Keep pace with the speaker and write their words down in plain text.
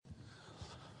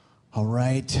All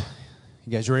right.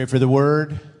 You guys ready for the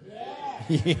word?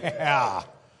 Yeah.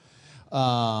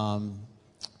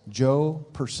 Joe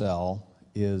Purcell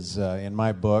is, in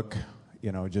my book,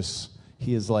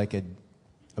 he is like a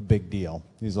big deal.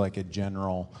 He's like a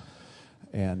general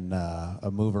and a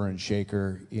mover and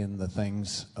shaker in the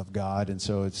things of God. And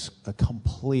so it's a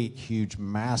complete, huge,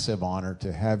 massive honor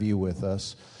to have you with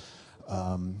us.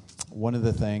 One of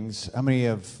the things,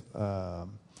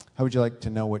 how would you like to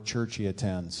know what church he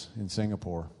attends in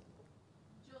Singapore?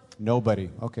 Nobody.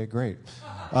 Okay, great.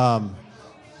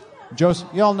 Joseph,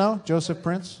 you all know Joseph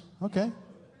Prince? Okay.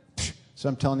 So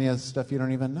I'm telling you stuff you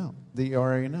don't even know, that you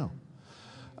already know.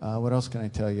 What else can I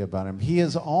tell you about him? He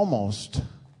is almost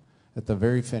at the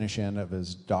very finish end of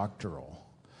his doctoral.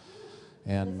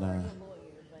 And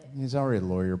he's already a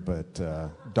lawyer, but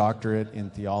doctorate in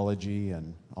theology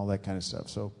and all that kind of stuff.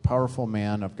 So powerful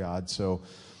man of God. So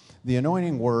the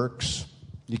anointing works.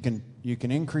 You can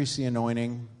increase the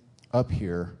anointing up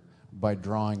here by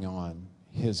drawing on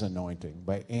his anointing,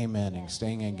 by amening,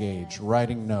 staying engaged,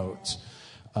 writing notes,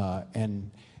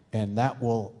 and that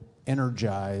will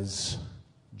energize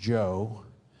Joe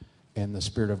and the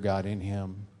Spirit of God in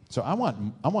him. So I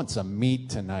want some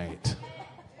meat tonight.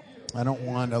 I don't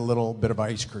want a little bit of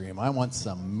ice cream. I want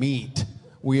some meat.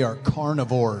 We are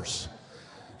carnivores.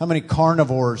 How many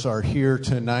carnivores are here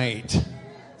tonight?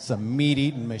 Some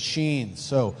meat-eating machines.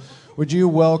 So would you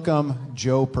welcome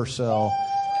Joe Purcell?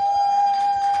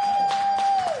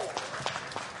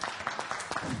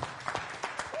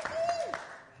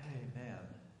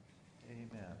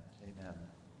 Amen.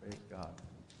 Praise God.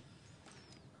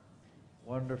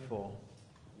 Wonderful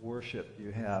worship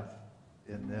you have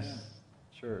in this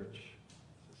church.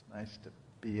 It's nice to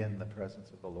be in the presence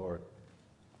of the Lord.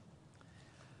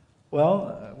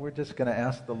 Well, we're just going to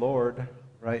ask the Lord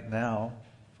right now,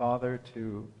 Father,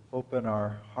 to open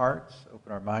our hearts,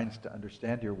 open our minds to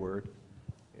understand your word.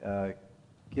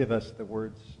 Give us the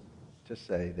words to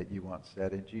say that you want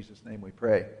said. In Jesus' name we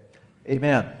pray.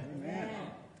 Amen. Amen.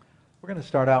 We're going to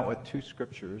start out with two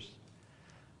scriptures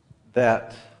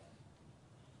that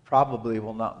probably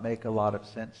will not make a lot of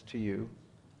sense to you,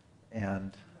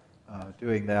 and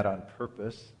doing that on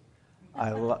purpose. I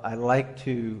like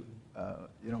to,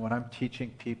 when I'm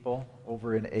teaching people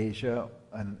over in Asia,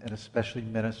 and especially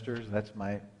ministers, that's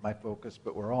my focus,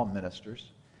 but we're all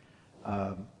ministers.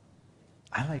 I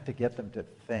like to get them to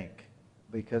think,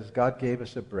 because God gave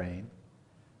us a brain.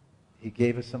 He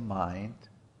gave us a mind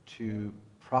to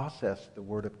process the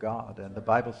Word of God. And the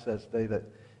Bible says they that,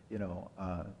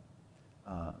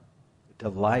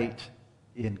 delight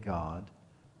in God,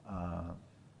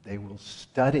 they will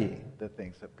study the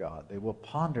things of God. They will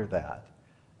ponder that.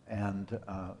 And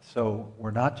so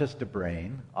we're not just a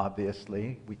brain,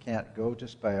 obviously. We can't go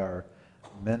just by our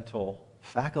mental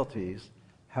faculties.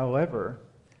 However,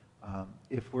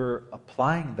 if we're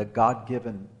applying the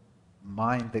God-given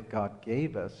mind that God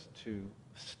gave us to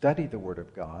study the Word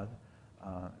of God,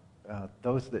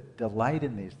 those that delight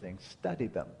in these things study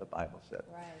them, the Bible said.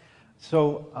 Right.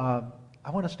 So I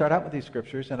want to start out with these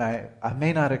scriptures, and I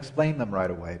may not explain them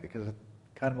right away, because I'd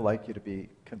kind of like you to be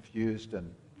confused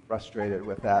and frustrated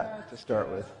with that to start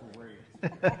with.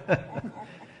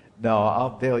 No, I'll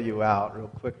bail you out real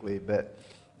quickly. But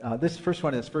this first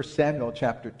one is 1 Samuel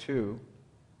chapter 2.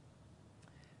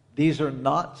 These are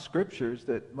not scriptures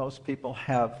that most people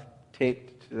have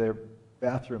taped to their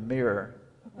bathroom mirror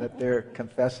that they're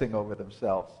confessing over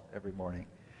themselves every morning.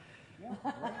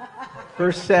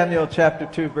 1 Samuel chapter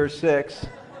 2, verse 6.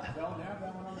 Don't have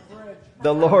that one on the fridge.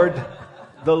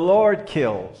 The Lord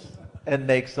kills and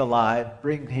makes alive.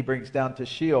 He brings down to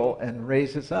Sheol and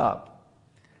raises up.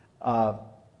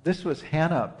 This was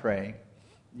Hannah praying.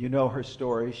 You know her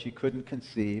story. She couldn't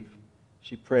conceive.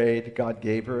 She prayed. God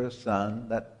gave her a son.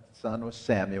 That son was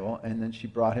Samuel. And then she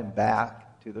brought him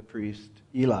back to the priest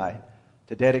Eli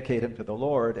to dedicate him to the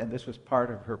Lord. And this was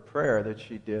part of her prayer that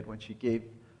she did when she gave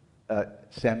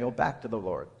Samuel back to the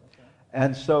Lord. Okay.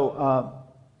 And so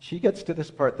she gets to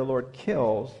this part, the Lord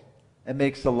kills and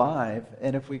makes alive.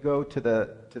 And if we go to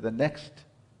the next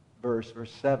verse,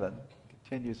 verse 7,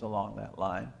 continues along that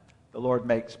line. The Lord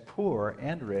makes poor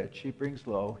and rich. He brings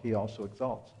low. He also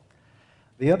exalts.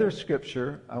 The other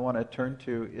scripture I want to turn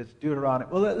to is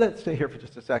Deuteronomy. Well, let's stay here for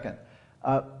just a second.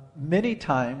 Many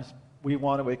times we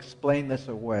want to explain this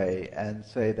away and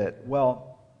say that, well,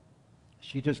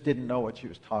 she just didn't know what she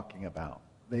was talking about.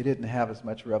 They didn't have as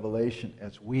much revelation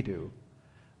as we do.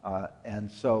 And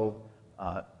so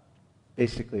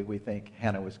basically we think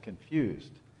Hannah was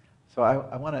confused. So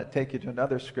I want to take you to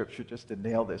another scripture just to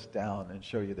nail this down and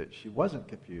show you that she wasn't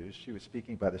confused. She was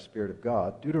speaking by the Spirit of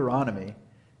God. Deuteronomy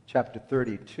chapter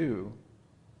 32.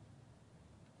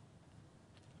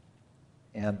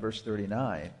 and verse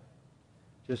 39,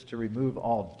 just to remove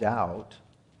all doubt,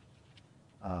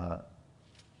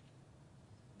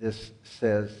 this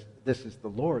says, this is the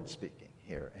Lord speaking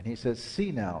here. And he says,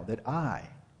 see now that I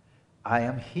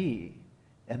am he,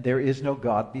 and there is no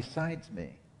God besides me.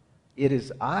 It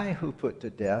is I who put to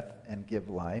death and give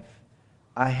life.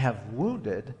 I have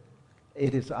wounded,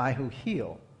 it is I who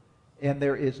heal, and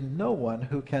there is no one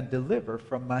who can deliver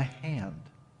from my hand.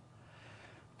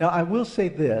 Now, I will say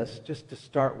this, just to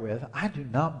start with, I do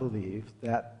not believe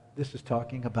that this is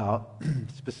talking about,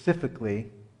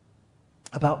 specifically,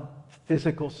 about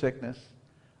physical sickness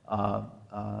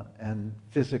and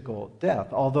physical death.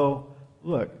 Although,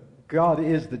 look, God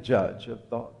is the judge of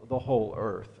the whole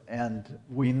earth, and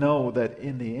we know that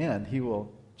in the end he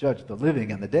will judge the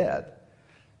living and the dead,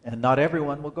 and not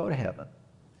everyone will go to heaven.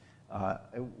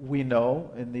 We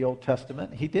know in the Old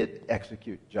Testament he did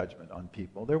execute judgment on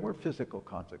people. There were physical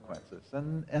consequences,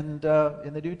 and in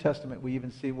the New Testament we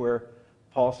even see where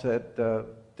Paul said,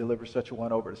 deliver such a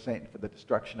one over to Satan for the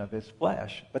destruction of his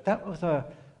flesh. But that was an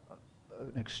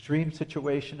extreme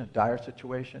situation, a dire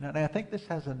situation. And I think this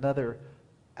has another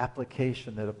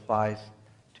application that applies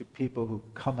to people who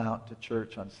come out to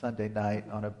church on Sunday night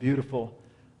on a beautiful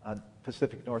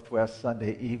Pacific Northwest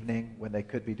Sunday evening when they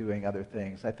could be doing other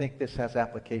things. I think this has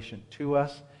application to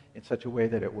us in such a way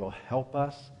that it will help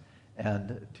us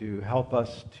and to help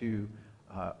us to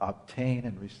obtain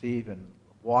and receive and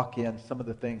walk in some of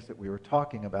the things that we were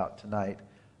talking about tonight,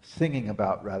 singing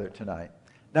about rather tonight.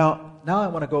 Now I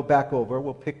want to go back over,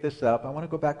 we'll pick this up, I want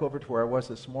to go back over to where I was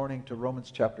this morning to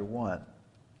Romans chapter 1.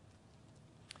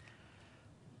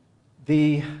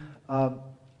 The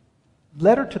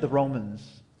letter to the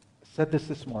Romans said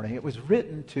this morning, it was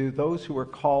written to those who were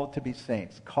called to be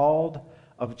saints, called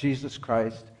of Jesus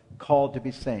Christ, called to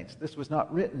be saints. This was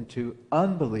not written to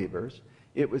unbelievers,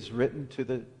 it was written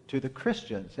to the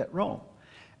Christians at Rome.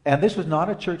 And this was not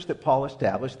a church that Paul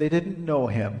established. They didn't know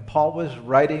him. Paul was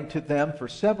writing to them for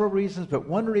several reasons, but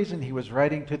one reason he was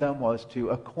writing to them was to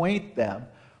acquaint them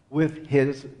with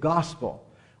his gospel.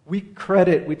 We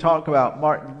talk about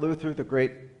Martin Luther, the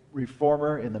great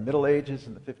reformer in the Middle Ages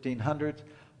in the 1500s,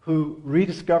 who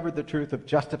rediscovered the truth of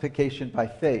justification by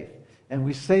faith. And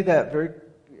we say that very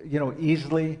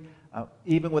easily,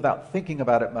 even without thinking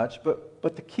about it much,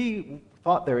 but the key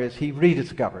thought there is he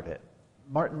rediscovered it.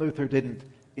 Martin Luther didn't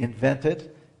invent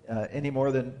it any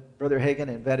more than Brother Hagin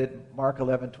invented Mark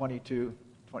 11, 22,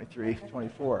 23,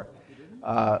 24.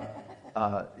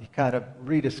 He kind of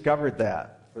rediscovered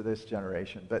that for this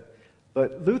generation.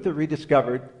 But Luther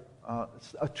rediscovered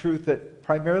a truth that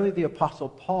primarily the Apostle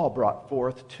Paul brought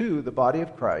forth to the body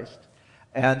of Christ,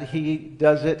 and he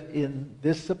does it in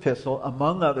this epistle,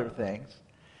 among other things.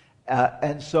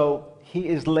 And so he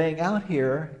is laying out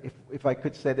here, if I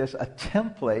could say this, a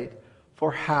template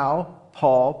for how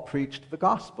Paul preached the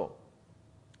gospel.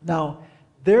 Now,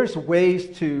 there's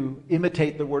ways to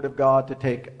imitate the Word of God, to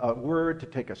take a word, to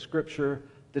take a scripture,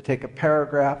 to take a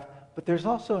paragraph, but there's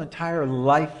also entire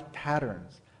life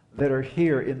patterns that are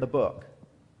here in the book.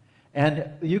 And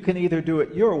you can either do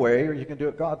it your way or you can do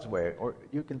it God's way. Or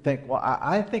you can think, well,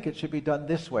 I think it should be done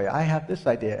this way. I have this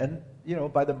idea. And,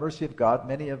 by the mercy of God,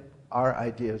 many of our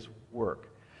ideas work.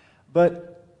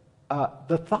 But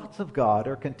the thoughts of God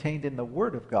are contained in the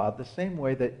Word of God the same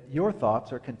way that your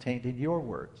thoughts are contained in your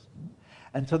words.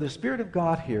 And so the Spirit of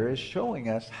God here is showing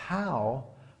us how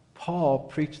Paul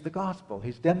preached the gospel.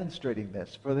 He's demonstrating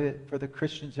this for the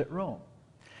Christians at Rome.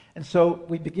 And so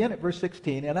we begin at verse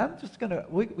 16, and I'm just going to,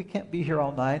 we can't be here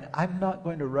all night. I'm not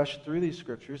going to rush through these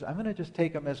scriptures. I'm going to just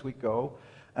take them as we go,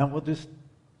 and we'll just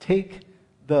take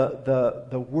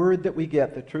the word that we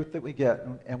get, the truth that we get,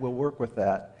 and we'll work with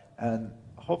that. And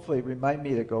hopefully remind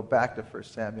me to go back to 1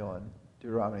 Samuel and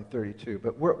Deuteronomy 32.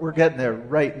 But we're getting there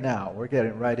right now. We're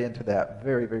getting right into that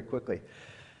very, very quickly. I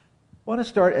want to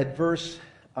start at verse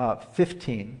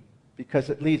 15 because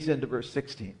it leads into verse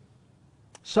 16.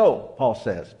 So, Paul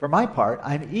says, for my part,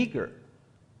 I'm eager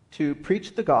to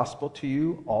preach the gospel to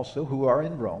you also who are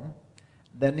in Rome.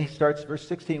 Then he starts verse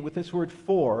 16 with this word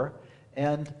for,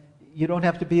 and you don't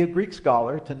have to be a Greek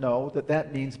scholar to know that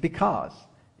that means because.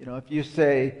 If you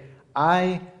say,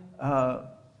 I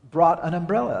brought an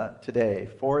umbrella today,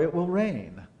 for it will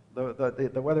rain.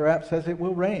 The weather app says it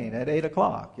will rain at 8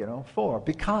 o'clock, for,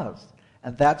 because.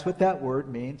 And that's what that word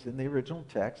means in the original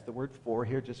text. The word for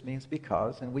here just means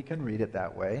because, and we can read it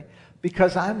that way.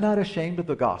 Because I'm not ashamed of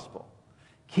the gospel.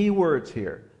 Key words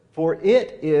here. For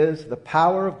it is the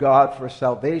power of God for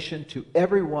salvation to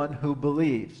everyone who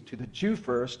believes, to the Jew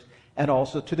first, and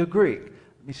also to the Greek.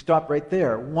 Let me stop right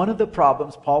there. One of the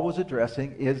problems Paul was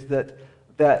addressing is that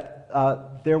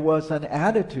that there was an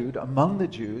attitude among the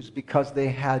Jews, because they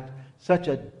had such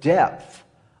a depth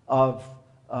of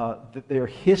their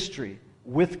history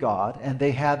with God, and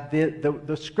they had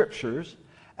the scriptures,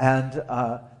 and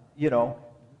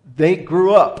they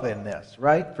grew up in this,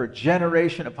 right, for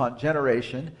generation upon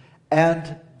generation.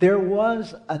 And there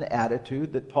was an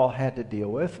attitude that Paul had to deal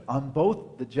with on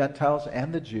both the Gentiles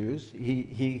and the Jews.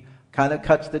 He kind of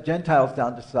cuts the Gentiles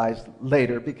down to size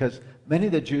later, because many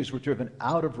of the Jews were driven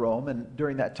out of Rome, and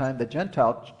during that time the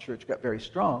Gentile church got very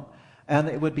strong, and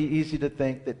it would be easy to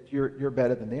think that you're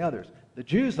better than the others. The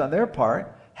Jews, on their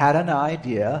part, had an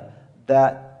idea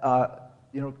that,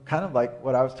 kind of like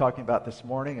what I was talking about this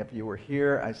morning. If you were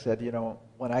here, I said,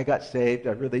 when I got saved,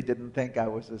 I really didn't think I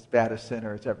was as bad a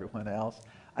sinner as everyone else.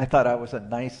 I thought I was a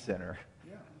nice sinner.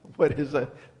 Yeah.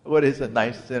 What is a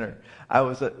nice sinner? I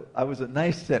was a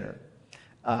nice sinner,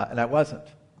 and I wasn't.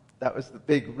 That was the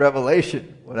big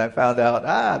revelation when I found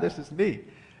out, this is me.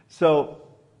 So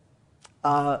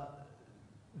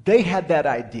they had that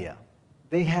idea.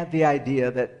 They had the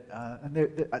idea that, and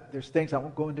there's things I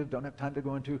won't go into, don't have time to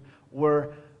go into,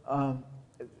 where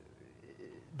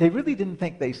they really didn't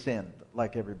think they sinned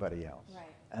like everybody else. Right.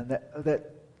 And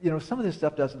that some of this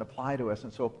stuff doesn't apply to us.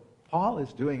 And so Paul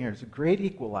is doing here is a great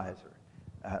equalizer,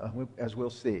 as we'll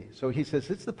see. So he says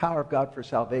it's the power of God for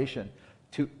salvation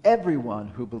to everyone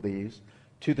who believes,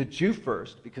 to the Jew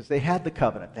first, because they had the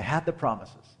covenant, they had the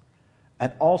promises,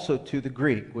 and also to the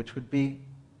Greek, which would be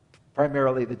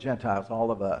primarily the Gentiles,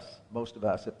 all of us, most of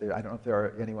us. I don't know if there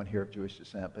are anyone here of Jewish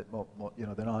descent, but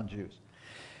the non-Jews.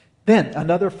 Then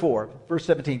another 4, verse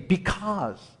 17,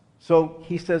 because. So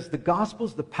he says the gospel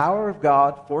is the power of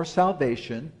God for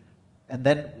salvation, and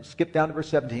then skip down to verse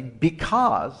 17,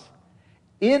 because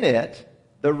in it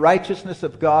the righteousness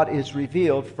of God is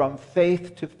revealed from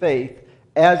faith to faith,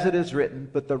 as it is written,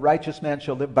 but the righteous man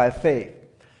shall live by faith.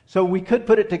 So we could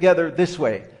put it together this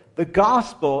way. The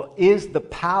gospel is the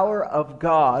power of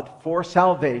God for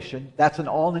salvation. That's an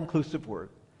all-inclusive word.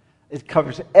 It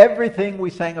covers everything we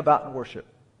sang about in worship.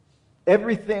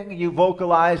 Everything you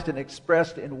vocalized and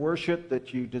expressed in worship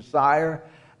that you desire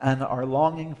and are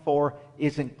longing for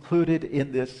is included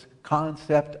in this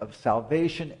concept of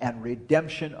salvation and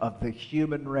redemption of the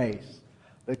human race.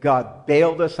 That God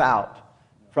bailed us out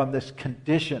from this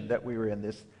condition that we were in,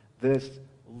 this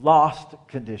lost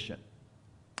condition.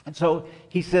 And so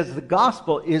he says the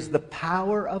gospel is the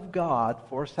power of God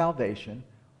for salvation.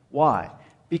 Why?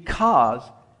 Because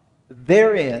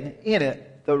therein, in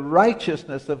it, the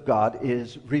righteousness of God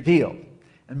is revealed.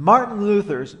 And Martin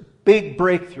Luther's big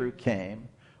breakthrough came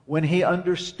when he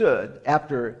understood,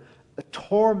 after a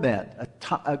torment,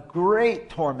 a great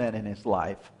torment in his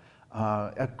life,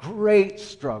 a great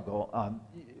struggle,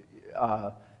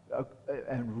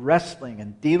 and wrestling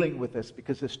and dealing with this,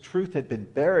 because this truth had been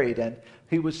buried, and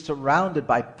he was surrounded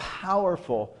by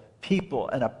powerful people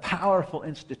and a powerful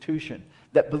institution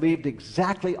that believed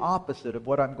exactly opposite of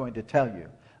what I'm going to tell you.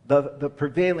 The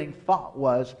prevailing thought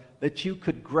was that you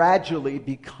could gradually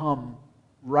become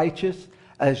righteous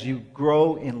as you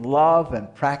grow in love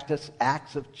and practice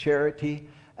acts of charity,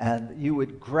 and you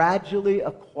would gradually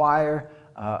acquire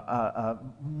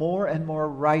more and more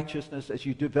righteousness as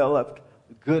you developed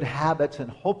good habits, and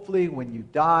hopefully when you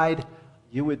died,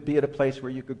 you would be at a place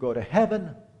where you could go to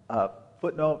heaven.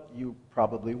 Footnote, you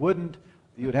probably wouldn't.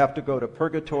 You would have to go to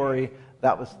purgatory.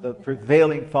 That was the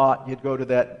prevailing thought. You'd go to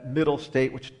that middle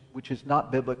state, which is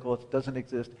not biblical. It doesn't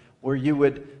exist, where you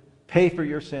would pay for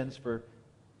your sins for,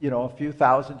 a few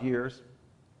thousand years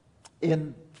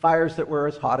in fires that were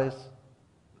as hot as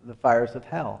the fires of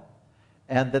hell.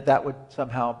 And that would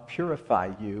somehow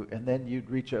purify you, and then you'd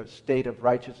reach a state of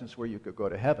righteousness where you could go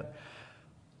to heaven.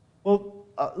 Well,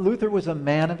 Luther was a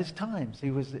man of his times. He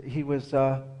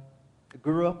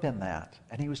grew up in that,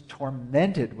 and he was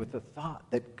tormented with the thought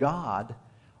that God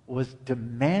was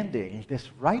demanding this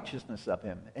righteousness of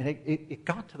him. And it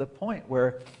got to the point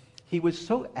where he was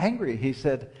so angry. He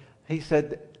said,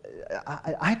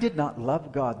 I did not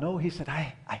love God. No, he said,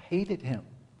 I hated him.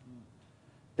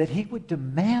 That he would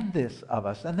demand this of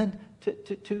us. And then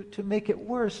to make it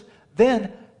worse,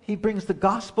 then he brings the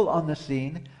gospel on the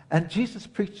scene, and Jesus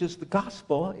preaches the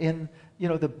gospel in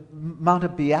the Mount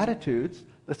of Beatitudes,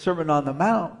 the Sermon on the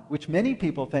Mount, which many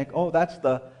people think, that's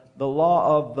the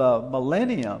law of the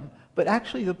millennium. But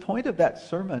actually the point of that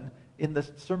sermon in the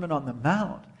Sermon on the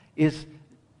Mount is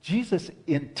Jesus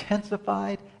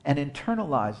intensified and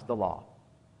internalized the law.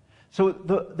 So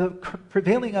the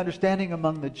prevailing understanding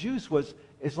among the Jews was,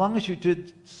 as long as you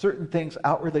did certain things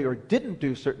outwardly or didn't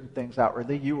do certain things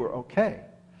outwardly, you were okay.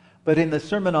 But in the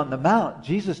Sermon on the Mount,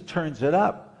 Jesus turns it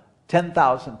up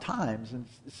 10,000 times, and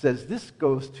it says this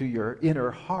goes to your inner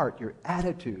heart, your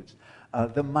attitudes,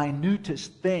 the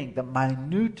minutest thing, the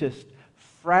minutest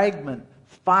fragment,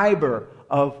 fiber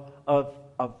of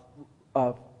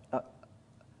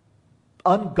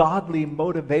ungodly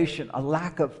motivation, a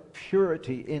lack of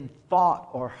purity in thought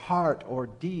or heart or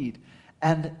deed.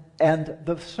 And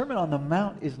the Sermon on the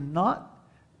Mount is not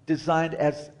designed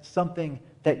as something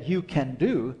that you can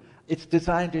do. It's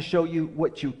designed to show you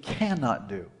what you cannot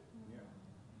do.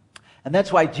 And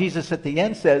that's why Jesus at the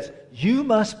end says, you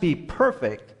must be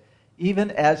perfect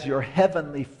even as your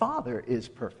heavenly Father is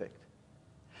perfect.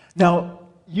 Now,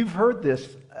 you've heard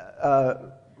this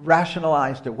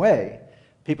rationalized away.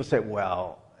 People say,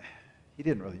 well, he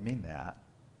didn't really mean that.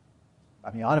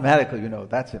 I mean, automatically,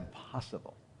 that's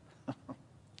impossible.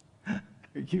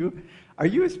 Are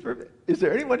you as perfect? Is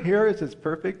there anyone here who's as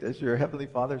perfect as your Heavenly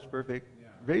Father is perfect? Yeah.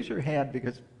 Raise your hand,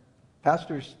 because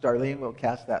Pastor Starlene will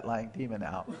cast that lying demon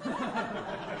out.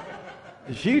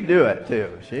 She do it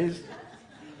too. She's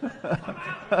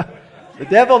the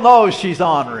devil knows she's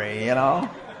ornery,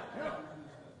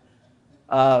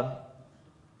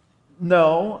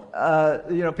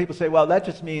 No, people say, well, that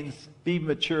just means be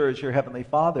mature as your Heavenly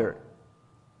Father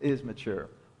is mature.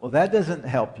 Well, that doesn't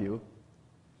help you.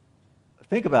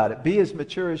 Think about it. Be as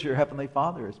mature as your Heavenly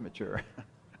Father is mature.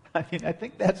 I mean, I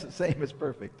think that's the same as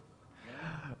perfect.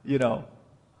 No,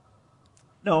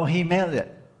 he meant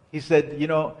it. He said,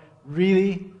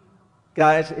 really,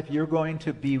 guys, if you're going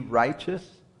to be righteous,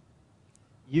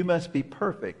 you must be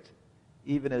perfect,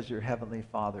 even as your Heavenly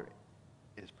Father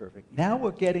is perfect. Now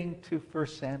we're getting to 1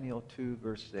 Samuel 2,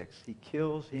 verse 6. He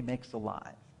kills, he makes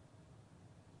alive.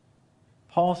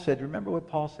 Paul said, remember what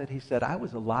Paul said? He said, I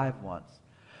was alive once,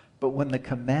 but when the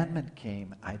commandment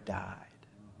came, I died.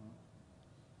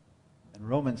 And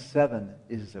Romans 7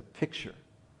 is a picture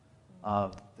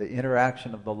of the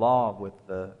interaction of the law with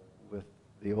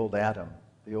the old Adam,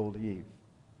 the old Eve.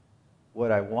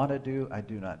 What I want to do, I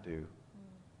do not do.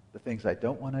 The things I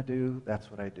don't want to do,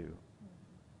 that's what I do.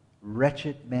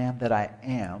 Wretched man that I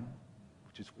am,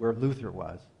 which is where Luther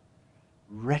was,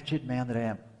 wretched man that I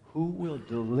am, who will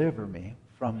deliver me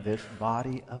from this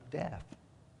body of death?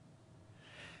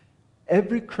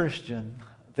 Every Christian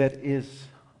that is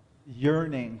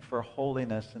yearning for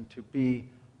holiness and to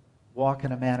walk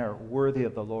in a manner worthy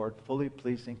of the Lord, fully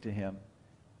pleasing to Him,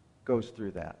 goes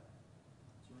through that.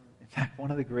 In fact,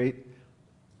 one of the great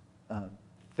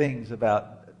things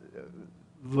about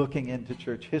looking into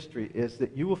church history is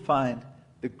that you will find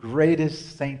the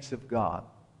greatest saints of God,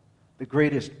 the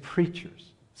greatest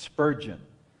preachers, Spurgeon,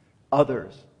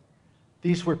 others.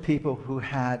 These were people who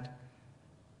had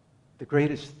the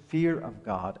greatest fear of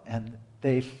God, and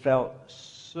they felt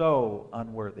so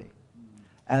unworthy.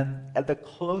 And the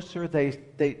closer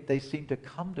they seemed to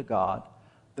come to God,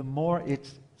 the more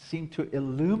it seemed to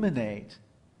illuminate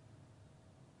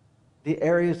the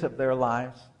areas of their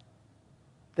lives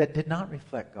that did not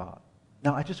reflect God.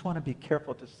 Now, I just want to be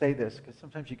careful to say this, because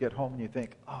sometimes you get home and you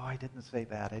think, oh, I didn't say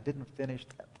that. I didn't finish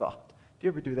that thought. Do you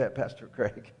ever do that, Pastor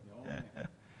Craig? No.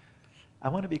 I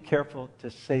want to be careful to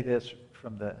say this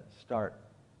from the start.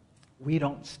 We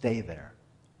don't stay there.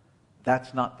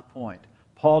 That's not the point.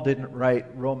 Paul didn't write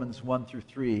Romans 1 through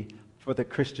 3 for the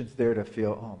Christians there to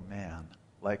feel, oh man,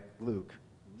 like Luke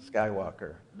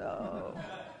Skywalker. No.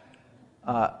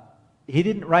 He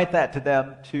didn't write that to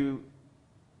them to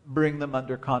bring them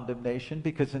under condemnation,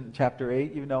 because in chapter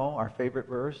 8, our favorite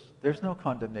verse, there's no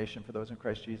condemnation for those in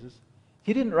Christ Jesus.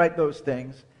 He didn't write those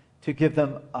things to give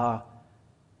them a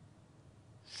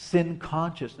sin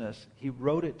consciousness. He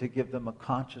wrote it to give them a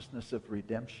consciousness of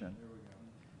redemption.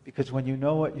 Because when you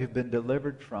know what you've been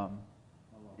delivered from,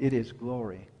 it is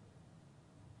glory.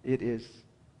 It is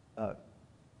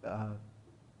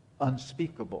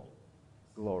unspeakable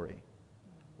glory.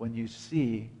 When you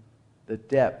see the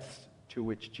depths to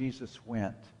which Jesus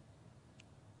went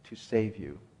to save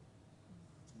you.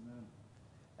 Amen.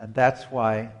 And that's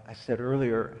why I said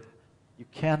earlier, you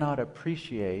cannot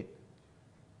appreciate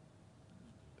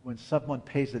when someone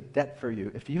pays a debt for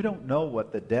you. If you don't know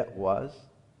what the debt was,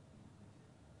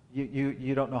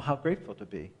 you don't know how grateful to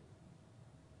be.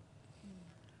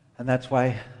 And that's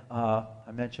why I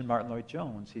mentioned Martin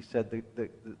Lloyd-Jones. He said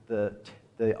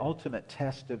the ultimate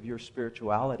test of your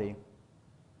spirituality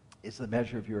is the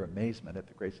measure of your amazement at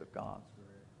the grace of God.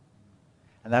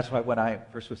 And that's why when I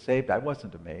first was saved, I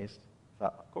wasn't amazed. I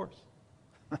thought, of course.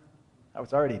 I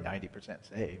was already 90%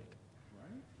 saved.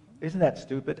 Isn't that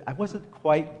stupid? I wasn't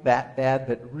quite that bad,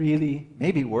 but really,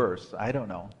 maybe worse. I don't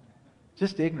know.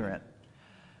 Just ignorant.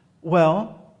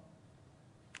 Well,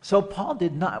 so Paul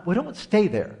did not, we don't stay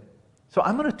there. So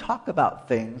I'm going to talk about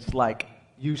things like,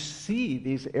 you see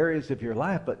these areas of your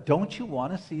life, but don't you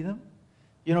want to see them?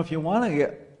 You know, if you want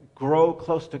to grow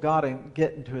close to God and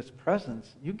get into His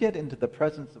presence, you get into the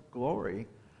presence of glory,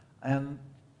 and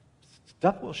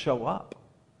stuff will show up.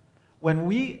 When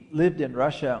we lived in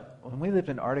Russia, when we lived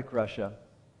in Arctic Russia,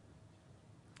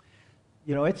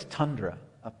 you know, it's tundra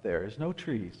up there. There's no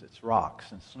trees. It's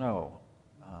rocks and snow,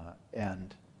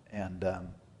 and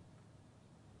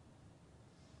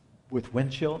with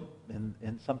wind chill,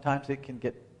 and sometimes it can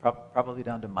get probably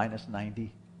down to minus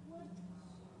 90.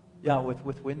 Yeah,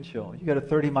 with wind chill. You got a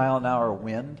 30-mile-an-hour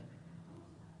wind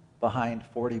behind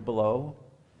 40 below.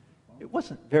 It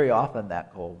wasn't very often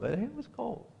that cold, but it was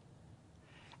cold.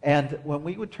 And when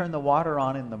we would turn the water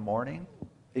on in the morning,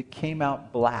 it came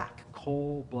out black,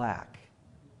 coal black.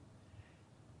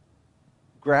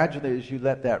 Gradually, as you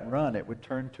let that run, it would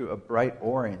turn to a bright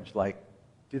orange, like,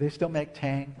 do they still make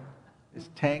Tang? Is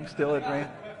Tang still a drink?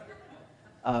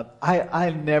 I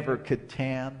never could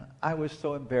tan. I was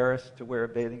so embarrassed to wear a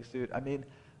bathing suit. I mean,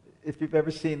 if you've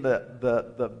ever seen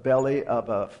the belly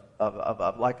of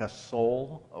like a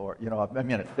sole, or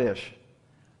a fish.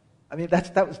 I mean,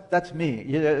 that's me.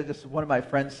 Just one of my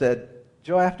friends said,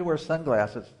 "Joe, I have to wear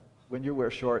sunglasses when you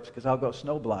wear shorts because I'll go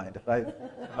snowblind if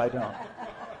I don't."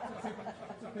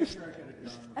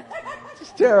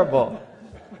 It's terrible.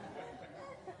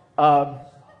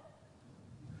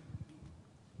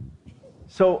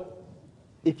 So,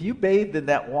 if you bathed in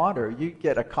that water, you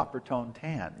get a copper tone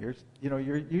tan.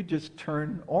 You just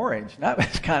turn orange. Now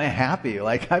it's kind of happy,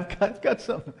 like I've got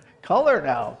some color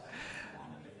now.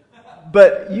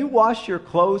 But you wash your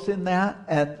clothes in that,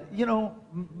 and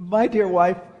my dear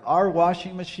wife, our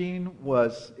washing machine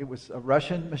was a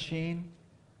Russian machine,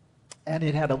 and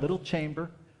it had a little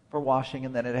chamber for washing,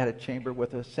 and then it had a chamber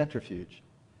with a centrifuge.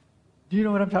 Do you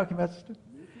know what I'm talking about, Stu?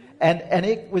 And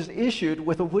it was issued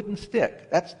with a wooden stick.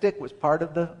 That stick was part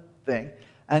of the thing.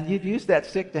 And you'd use that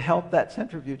stick to help that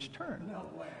centrifuge turn. No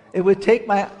way. It would take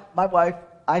my wife,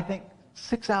 I think,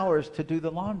 6 hours to do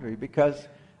the laundry because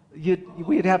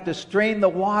we'd have to strain the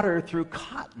water through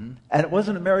cotton. And it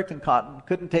wasn't American cotton.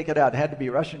 Couldn't take it out. It had to be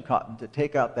Russian cotton to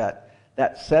take out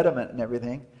that sediment and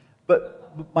everything.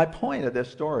 But my point of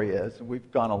this story is, and we've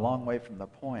gone a long way from the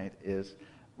point, is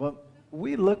when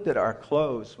we looked at our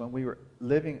clothes when we were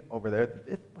living over there,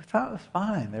 we thought it was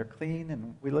fine. They're clean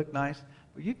and we look nice.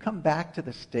 But you come back to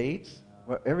the States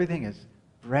where everything is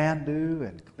brand new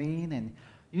and clean, and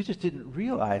you just didn't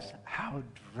realize how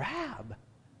drab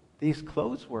these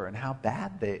clothes were and how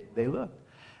bad they looked.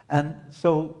 And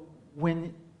so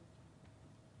one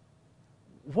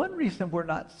reason we're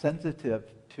not sensitive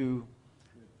to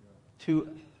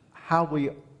how we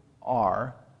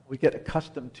are, we get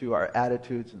accustomed to our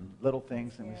attitudes and little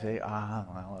things, and we say,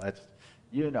 well, that's,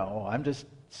 I'm just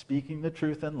speaking the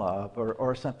truth in love,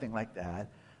 or something like that.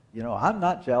 I'm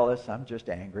not jealous, I'm just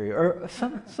angry, or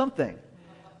something.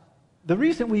 The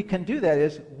reason we can do that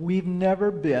is we've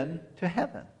never been to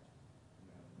heaven.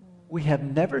 We have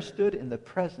never stood in the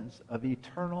presence of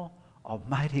eternal,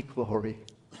 almighty glory.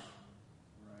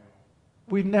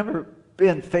 We've never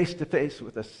been face to face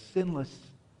with a sinless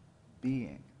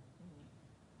being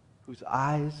whose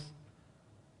eyes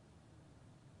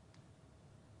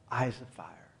of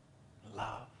fire,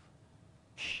 love,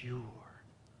 pure,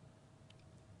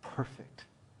 perfect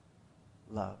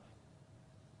love.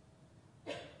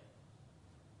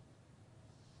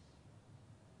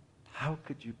 How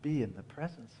could you be in the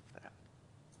presence of that?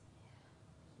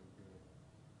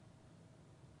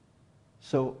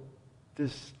 So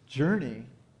this journey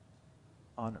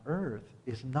on earth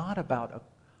is not about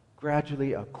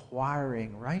gradually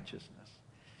acquiring righteousness.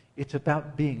 It's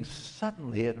about being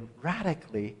suddenly and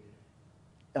radically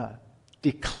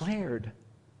declared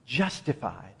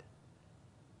justified,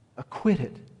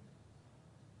 acquitted,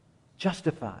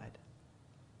 justified.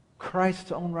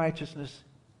 Christ's own righteousness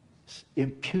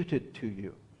imputed to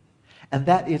you. And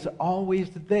that is always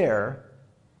there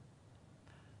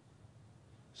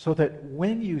so that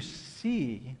when you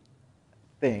see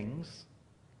things,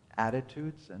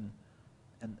 attitudes, and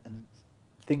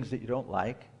things that you don't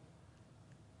like,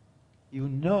 you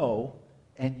know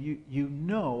and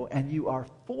you are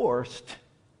forced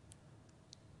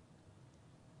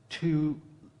to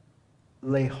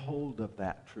lay hold of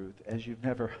that truth as you've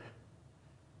never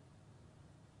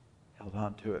held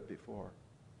on to it before.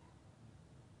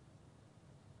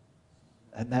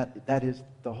 And that is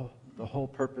the whole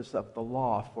purpose of the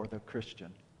law for the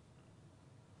Christian.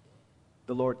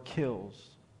 The Lord kills.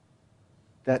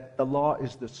 That the law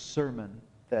is the sermon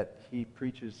that he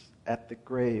preaches at the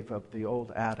grave of the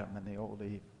old Adam and the old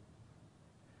Eve.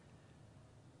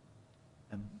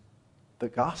 And the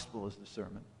gospel is the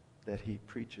sermon that he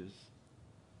preaches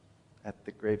at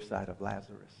the graveside of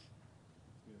Lazarus.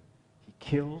 He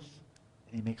kills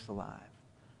and he makes alive.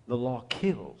 The law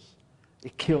kills.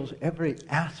 It kills every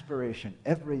aspiration,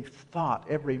 every thought,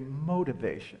 every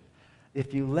motivation,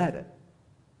 if you let it.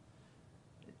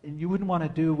 And you wouldn't want to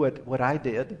do what I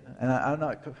did, and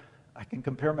I can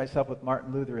compare myself with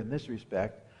Martin Luther in this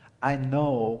respect. I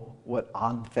know what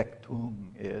Anfechtung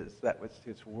is. That was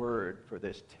his word for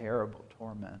this terrible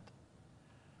torment,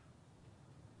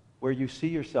 where you see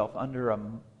yourself under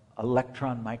an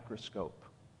electron microscope.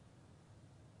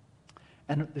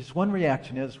 And there's one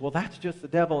reaction is, well, that's just the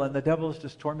devil, and the devil is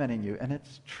just tormenting you. And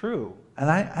it's true. And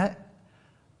I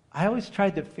always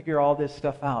tried to figure all this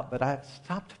stuff out, but I've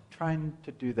stopped trying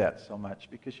to do that so much,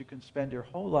 because you can spend your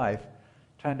whole life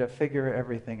trying to figure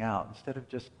everything out instead of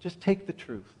just take the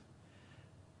truth.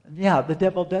 And yeah, the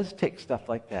devil does take stuff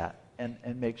like that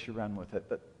and makes you run with it,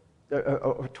 but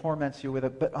or torments you with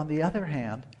it. But on the other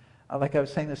hand, like I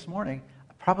was saying this morning,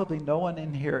 probably no one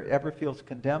in here ever feels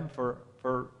condemned for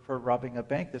robbing a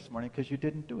bank this morning because you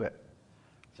didn't do it.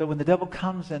 So when the devil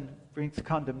comes and brings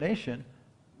condemnation,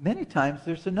 many times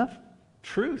there's enough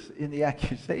truth in the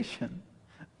accusation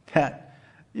that,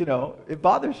 it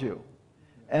bothers you.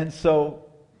 And so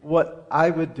what I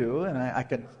would do, and I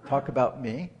can talk about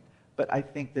me, but I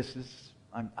think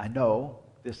I know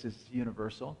this is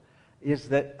universal, is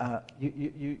that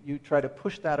you try to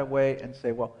push that away and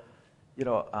say, well,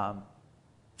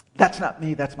 that's not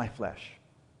me, that's my flesh.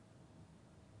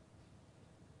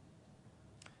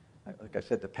 Like I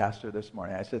said to Pastor this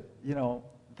morning, I said,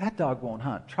 that dog won't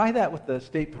hunt. Try that with the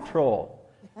state patrol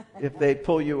if they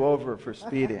pull you over for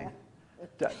speeding.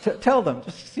 Tell them,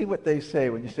 just see what they say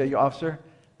when you say, officer,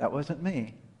 that wasn't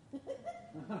me.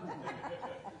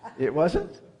 It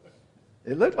wasn't?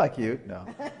 It looked like you. No.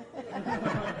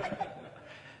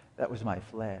 That was my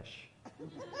flesh.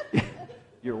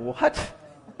 Your what?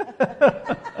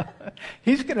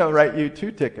 He's going to write you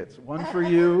 2 tickets, one for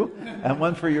you and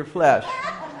one for your flesh.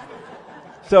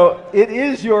 So it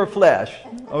is your flesh,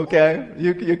 okay?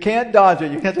 You can't dodge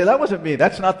it. You can't say, that wasn't me.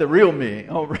 That's not the real me.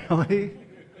 Oh, really?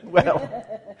 Well,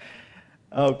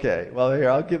 okay. Well, here,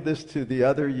 I'll give this to the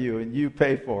other you, and you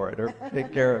pay for it or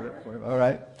take care of it for him, all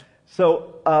right?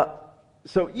 So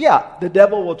yeah, the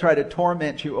devil will try to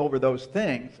torment you over those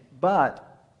things,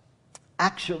 but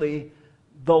actually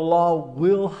the law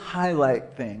will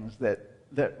highlight things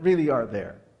that really are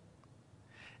there.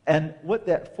 And what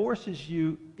that forces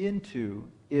you into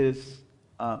is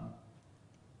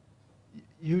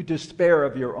you despair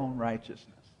of your own righteousness.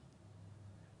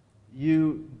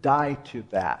 You die to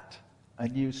that,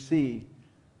 and you see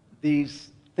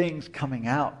these things coming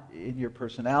out in your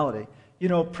personality.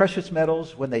 Precious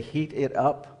metals, when they heat it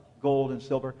up, gold and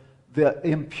silver, the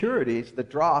impurities, the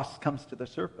dross, comes to the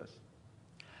surface.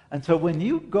 And so when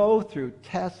you go through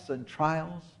tests and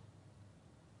trials,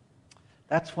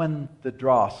 that's when the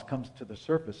dross comes to the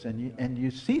surface, and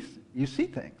you see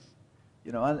things,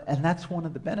 and that's one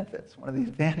of the benefits, one of the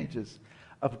advantages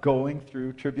of going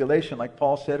through tribulation. Like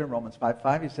Paul said in Romans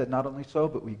 5:5, he said, not only so,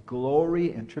 but we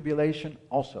glory in tribulation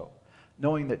also,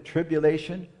 knowing that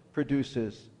tribulation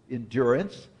produces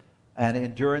endurance, and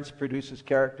endurance produces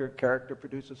character, character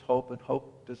produces hope, and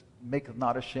hope maketh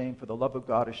not ashamed, for the love of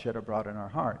God is shed abroad in our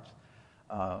hearts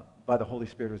by the Holy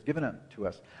Spirit who is given to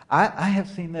us. I have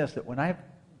seen this, that when I've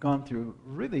gone through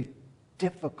really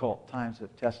difficult times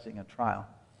of testing and trial,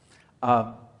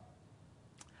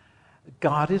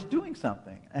 God is doing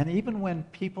something. And even when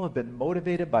people have been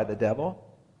motivated by the devil,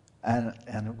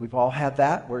 and we've all had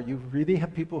that, where you really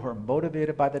have people who are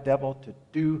motivated by the devil to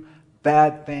do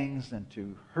bad things and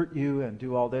to hurt you and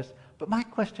do all this. But my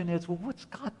question is, well, what's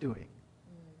God doing?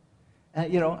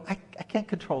 And, I can't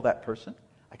control that person.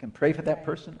 I can pray for that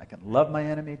person. I can love my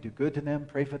enemy, do good to them,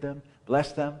 pray for them,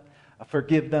 bless them,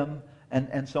 forgive them,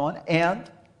 and so on. And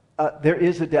there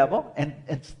is a devil, and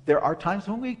there are times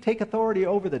when we take authority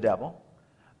over the devil.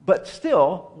 But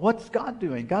still, what's God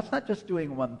doing? God's not just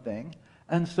doing one thing.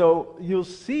 And so you'll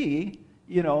see,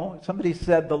 somebody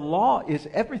said the law is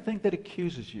everything that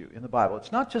accuses you in the Bible.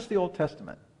 It's not just the Old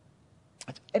Testament.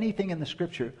 It's anything in the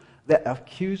Scripture that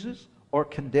accuses or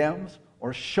condemns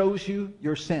or shows you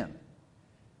your sin.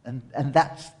 And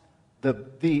that's the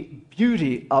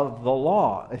beauty of the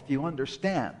law, if you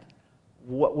understand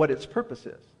what its purpose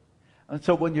is. And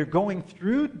so when you're going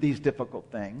through these difficult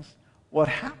things, what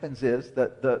happens is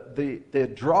that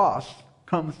the dross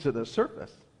comes to the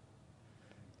surface.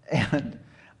 And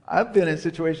I've been in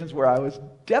situations where I was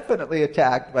definitely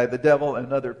attacked by the devil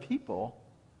and other people,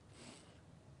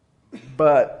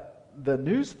 but the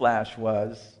news flash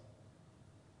was,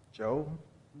 Joe,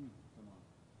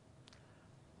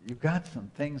 you've got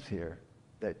some things here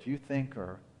that you think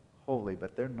are holy,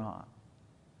 but they're not.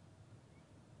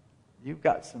 You've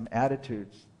got some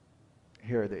attitudes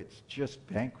here that's just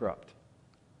bankrupt.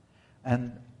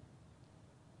 And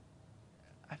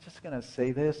I'm just going to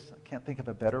say this. I can't think of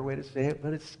a better way to say it,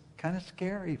 but it's kind of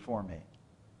scary for me.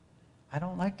 I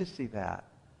don't like to see that.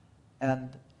 And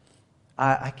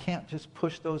I can't just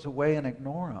push those away and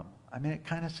ignore them. I mean, it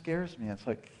kind of scares me. It's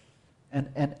like,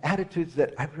 and attitudes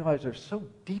that I realize are so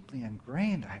deeply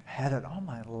ingrained. I've had it all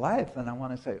my life, and I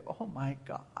want to say, oh my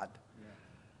God.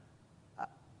 Yeah.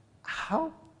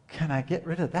 How can I get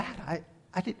rid of that?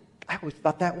 I always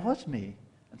thought that was me.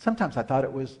 And sometimes I thought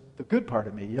it was the good part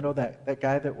of me. You know, that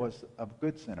guy that was a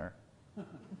good sinner.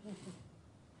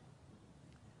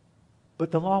 But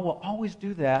the law will always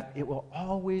do that. It will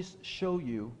always show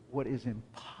you what is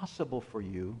impossible for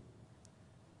you.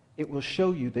 It will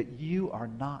show you that you are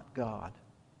not God.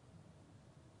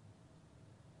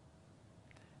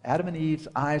 Adam and Eve's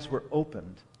eyes were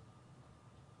opened.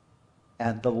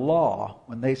 And the law,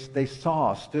 when they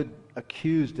stood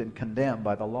accused and condemned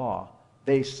by the law,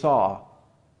 they saw,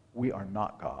 we are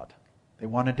not God. They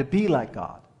wanted to be like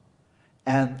God.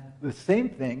 And the same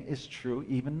thing is true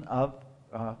even of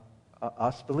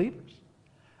us believers.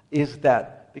 Is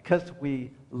that because we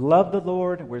love the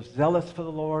Lord and we're zealous for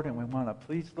the Lord and we want to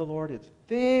please the Lord, it's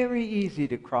very easy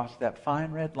to cross that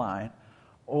fine red line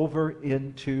over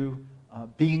into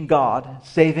being God,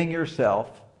 saving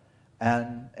yourself,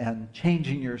 and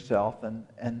changing yourself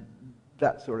and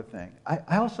that sort of thing.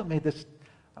 I also made this,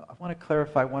 I want to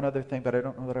clarify one other thing, but I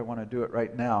don't know that I want to do it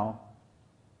right now.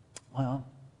 Well,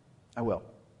 I will.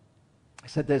 I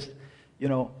said this,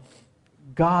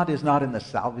 God is not in the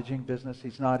salvaging business.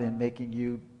 He's not in making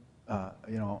you,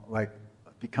 like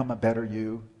become a better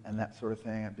you and that sort of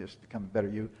thing and just become a better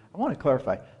you. I want to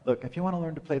clarify. Look, if you want to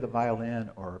learn to play the violin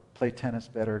or play tennis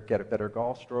better, get a better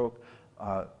golf stroke,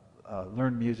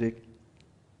 learn music,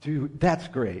 that's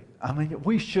great. I mean,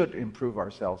 we should improve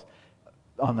ourselves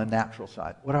on the natural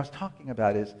side. What I was talking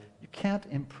about is you can't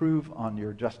improve on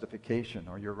your justification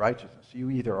or your righteousness. You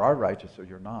either are righteous or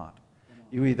you're not.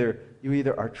 You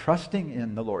either are trusting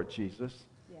in the Lord Jesus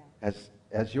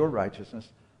as your righteousness,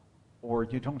 or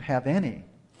you don't have any.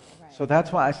 Right. So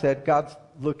that's why I said God's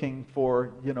looking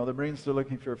for, the Marines are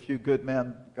looking for a few good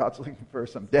men. God's looking for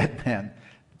some dead men.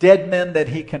 Dead men that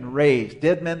he can raise.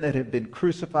 Dead men that have been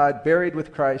crucified, buried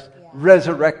with Christ,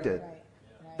 resurrected.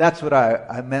 Right. That's what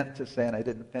I meant to say, and I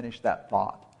didn't finish that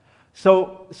thought.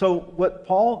 So what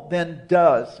Paul then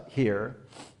does here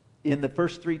in the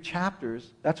first 3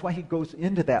 chapters, that's why he goes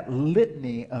into that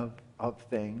litany of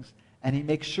things, and he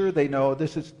makes sure they know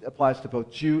this applies to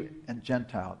both Jew and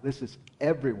Gentile. This is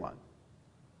everyone.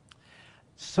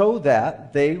 So that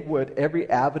every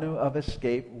avenue of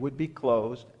escape would be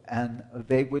closed, and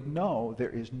they would know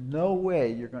there is no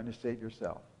way you're going to save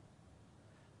yourself.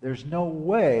 There's no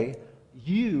way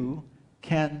you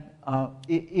can,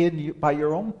 by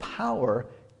your own power,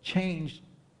 change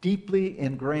deeply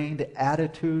ingrained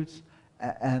attitudes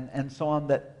and so on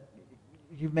that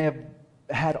you may have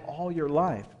had all your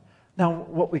life. Now,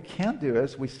 what we can do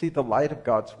is we see the light of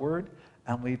God's Word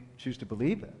and we choose to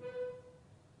believe it.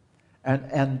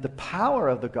 And the power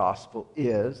of the gospel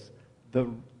is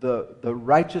the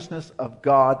righteousness of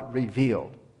God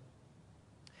revealed.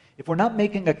 If we're not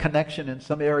making a connection in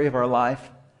some area of our life,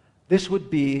 this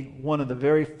would be one of the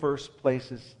very first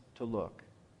places to look.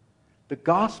 The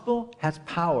gospel has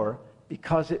power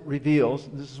because it reveals,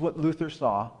 and this is what Luther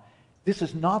saw, this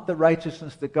is not the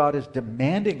righteousness that God is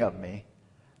demanding of me.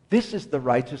 This is the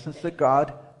righteousness that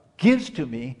God gives to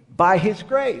me by His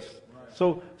grace.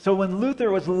 Right. So when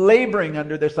Luther was laboring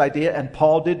under this idea, and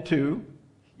Paul did too,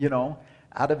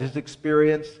 out of his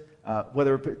experience,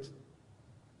 whether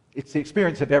it's the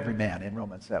experience of every man in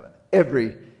Romans 7.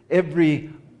 Every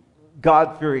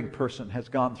God-fearing person has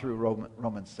gone through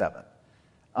Romans 7.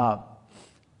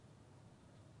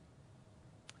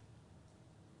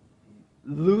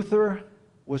 Luther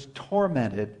was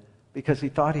tormented because he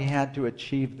thought he had to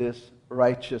achieve this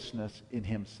righteousness in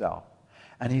himself.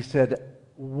 And he said,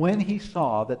 when he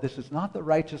saw that this is not the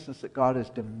righteousness that God is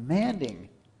demanding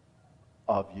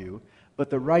of you, but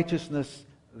the righteousness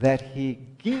that He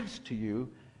gives to you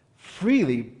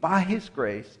freely by His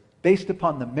grace, based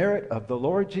upon the merit of the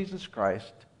Lord Jesus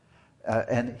Christ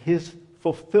and His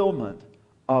fulfillment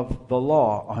of the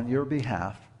law on your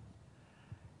behalf,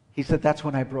 he said, that's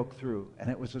when I broke through. And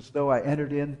it was as though I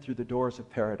entered in through the doors of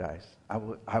paradise. I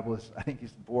think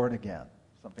he's born again,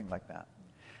 something like that.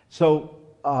 So,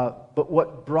 but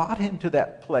what brought him to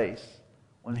that place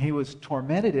when he was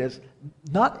tormented is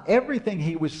not everything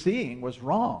he was seeing was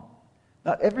wrong.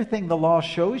 Not everything the law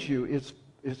shows you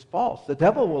is false. The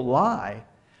devil will lie.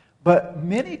 But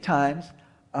many times,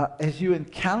 as you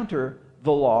encounter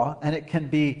the law, and it can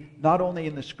be not only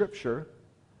in the Scripture,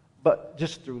 but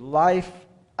just through life,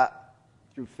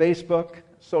 through Facebook,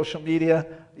 social media,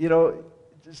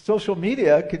 social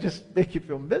media could just make you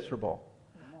feel miserable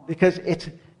because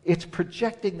it's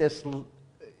projecting this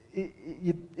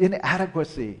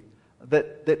inadequacy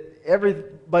that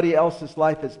everybody else's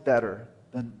life is better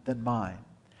than mine.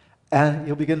 And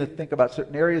you'll begin to think about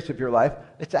certain areas of your life.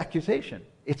 It's accusation.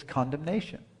 It's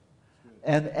condemnation.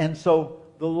 And so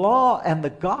the law and the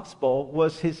gospel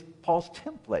was Paul's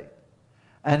template.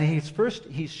 And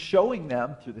he's showing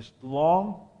them through this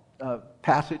long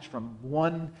passage from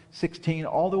 1:16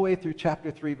 all the way through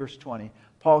chapter 3, verse 20.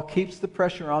 Paul keeps the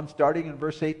pressure on starting in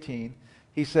verse 18.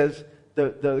 He says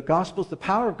the gospel is the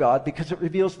power of God because it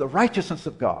reveals the righteousness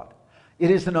of God. It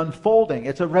is an unfolding.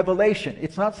 It's a revelation.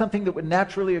 It's not something that would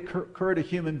naturally occur to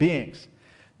human beings.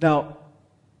 Now,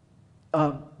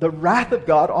 the wrath of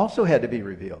God also had to be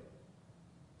revealed.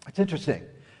 It's interesting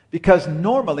because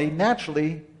normally,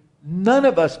 naturally, none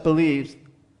of us believes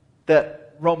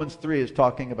that Romans 3 is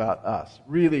talking about us,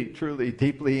 really, truly,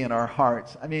 deeply in our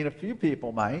hearts. I mean, a few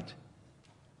people might.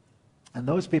 And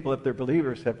those people, if they're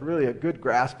believers, have really a good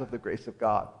grasp of the grace of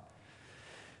God.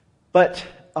 But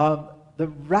the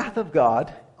wrath of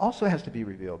God also has to be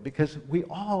revealed because we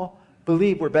all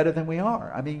believe we're better than we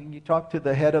are. I mean, you talk to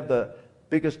the head of the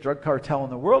biggest drug cartel in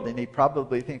the world, and he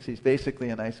probably thinks he's basically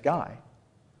a nice guy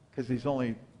because he's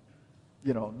only,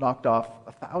 knocked off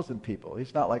 1,000 people.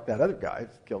 He's not like that other guy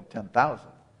who's killed 10,000.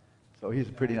 So he's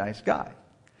a pretty nice guy.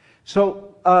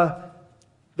 So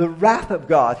the wrath of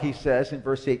God, he says in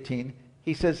verse 18,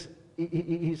 he says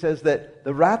that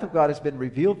the wrath of God has been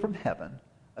revealed from heaven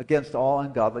against all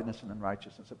ungodliness and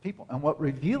unrighteousness of people. And what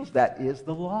reveals that is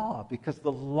the law, because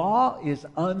the law is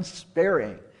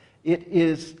unsparing. It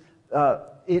is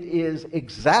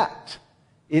exact.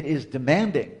 It is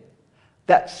demanding.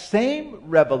 That same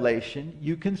revelation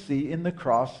you can see in the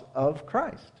cross of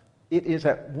Christ. It is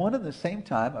at one and the same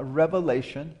time a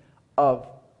revelation of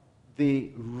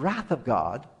the wrath of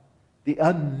God, the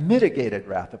unmitigated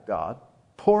wrath of God,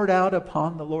 poured out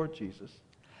upon the Lord Jesus.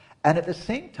 And at the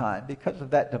same time, because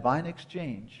of that divine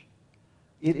exchange,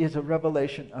 it is a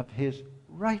revelation of his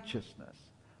righteousness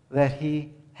that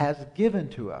he has given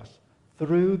to us.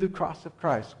 Through the cross of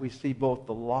Christ, we see both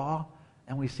the law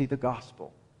and we see the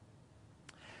gospel.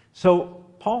 So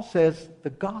Paul says the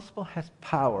gospel has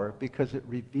power because it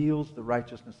reveals the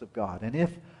righteousness of God. And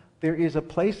if there is a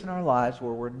place in our lives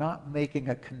where we're not making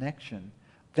a connection,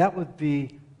 that would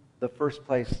be the first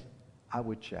place I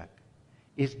would check.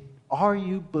 Are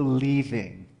you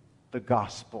believing the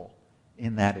gospel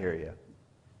in that area?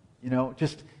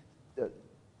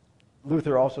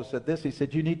 Luther also said this. He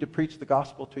said, you need to preach the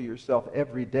gospel to yourself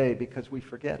every day because we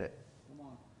forget it.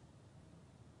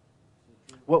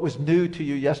 What was new to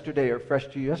you yesterday or fresh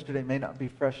to you yesterday may not be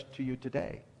fresh to you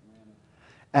today.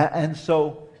 And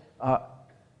so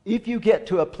if you get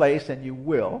to a place, and you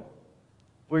will,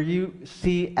 where you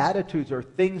see attitudes or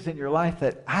things in your life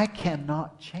that I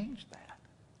cannot change that,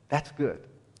 that's good.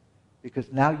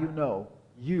 Because now you know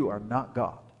you are not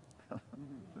God.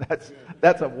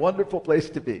 That's a wonderful place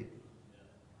to be.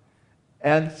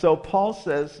 And so Paul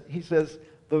says,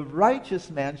 the righteous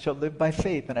man shall live by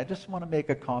faith. And I just want to make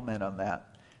a comment on that.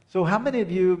 So how many of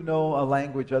you know a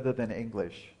language other than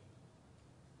English?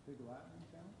 Big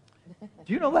Latin.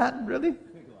 Do you know Latin, really?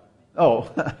 Big Latin. Oh.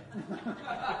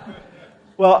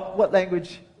 Well, what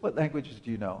languages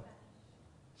do you know?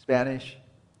 Spanish?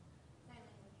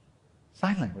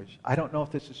 Sign language. I don't know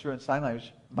if this is true in sign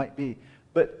language. Might be.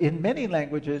 But in many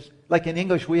languages, like in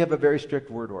English, we have a very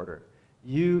strict word order.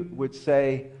 You would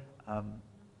say,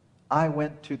 I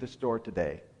went to the store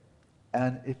today.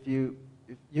 And if you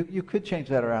could change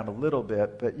that around a little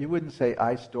bit, but you wouldn't say,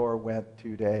 I store went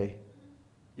today.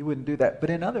 You wouldn't do that. But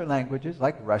in other languages,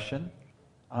 like Russian,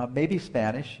 maybe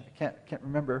Spanish, I can't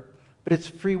remember, but it's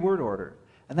free word order.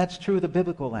 And that's true of the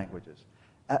biblical languages.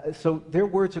 So their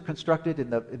words are constructed in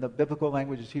the biblical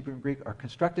languages, Hebrew and Greek, are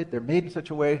constructed. They're made in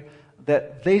such a way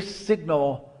that they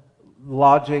signal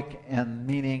logic and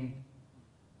meaning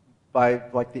by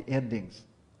like the endings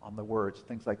on the words,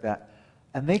 things like that.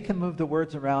 And they can move the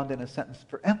words around in a sentence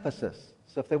for emphasis.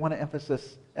 So if they want to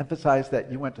emphasize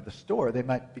that you went to the store, they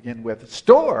might begin with,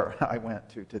 store I went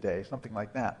to today, something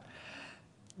like that.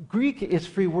 Greek is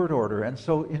free word order. And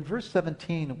so in verse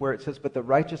 17, where it says, but the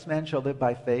righteous man shall live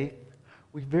by faith,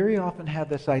 we very often have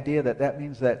this idea that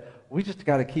means that we just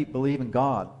got to keep believing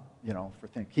God, for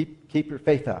things. Keep your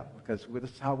faith up, because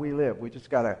this is how we live. We just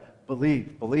got to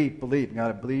believe, believe, believe. You got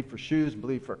to believe for shoes,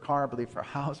 believe for a car, believe for a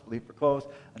house, believe for clothes,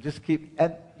 and just keep.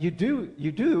 And you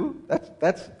do.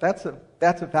 That's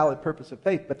a valid purpose of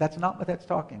faith, but that's not what that's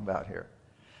talking about here.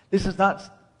 This is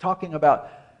not talking about,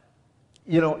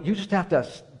 you just have to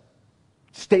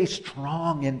stay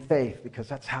strong in faith because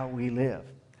that's how we live.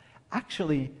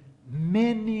 Actually,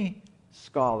 many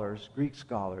scholars, Greek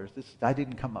scholars, I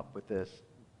didn't come up with this,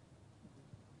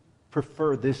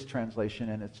 prefer this translation,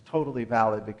 and it's totally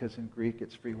valid because in Greek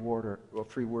it's free word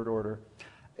order.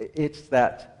 It's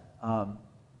that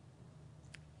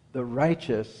the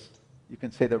righteous, you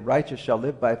can say the righteous shall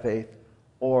live by faith,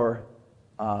 or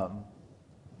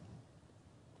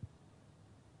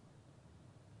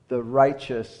the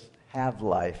righteous have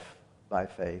life by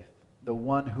faith. The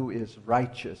one who is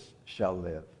righteous shall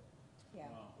live. Yeah.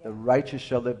 The righteous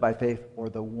shall live by faith, or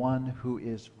the one who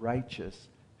is righteous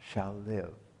shall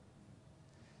live.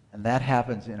 And that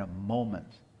happens in a moment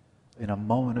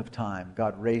of time.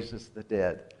 God raises the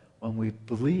dead when we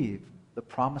believe the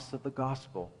promise of the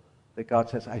gospel, that God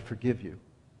says, I forgive you.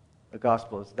 The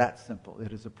gospel is that simple.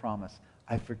 It is a promise.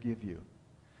 I forgive you.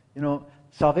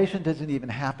 Salvation doesn't even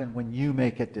happen when you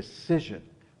make a decision.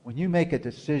 When you make a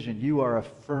decision, you are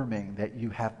affirming that you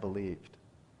have believed.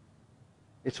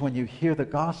 It's when you hear the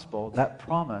gospel, that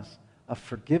promise of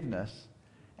forgiveness,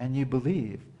 and you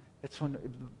believe. It's when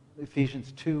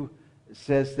Ephesians 2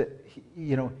 says that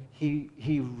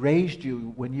he raised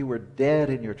you when you were dead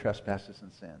in your trespasses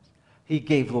and sins. He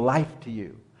gave life to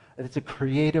you. It's a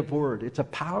creative word. It's a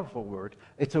powerful word.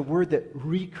 It's a word that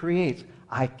recreates.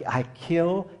 I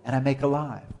kill and I make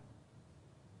alive.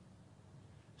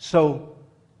 So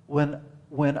when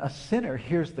a sinner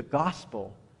hears the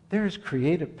gospel, there is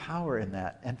creative power in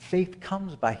that. And faith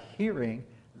comes by hearing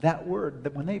that word,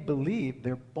 that when they believe,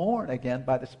 they're born again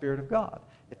by the Spirit of God.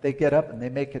 If they get up and they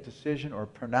make a decision or a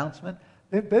pronouncement,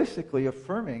 they're basically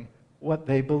affirming what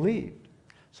they believed.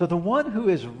 So the one who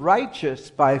is righteous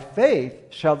by faith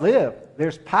shall live.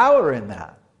 There's power in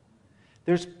that.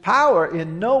 There's power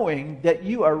in knowing that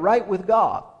you are right with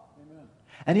God. Amen.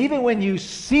 And even when you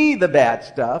see the bad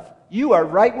stuff, you are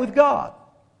right with God.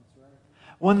 That's right.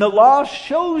 When the law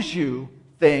shows you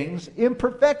things,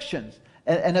 imperfections,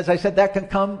 and as I said, that can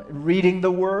come reading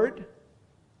the Word.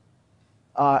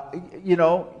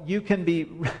 You can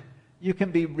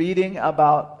be reading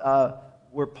about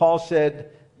where Paul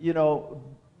said,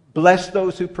 bless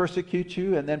those who persecute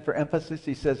you, and then for emphasis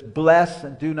he says, bless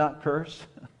and do not curse.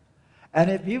 And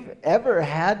if you've ever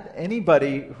had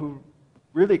anybody who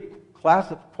really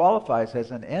qualifies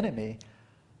as an enemy,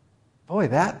 boy,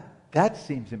 that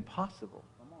seems impossible.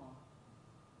 Come on.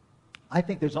 I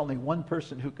think there's only one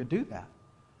person who can do that,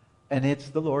 and it's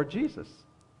the Lord Jesus.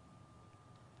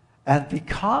 And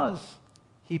because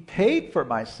he paid for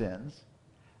my sins,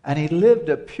 and he lived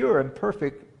a pure and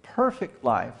perfect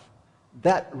life,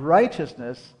 that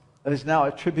righteousness is now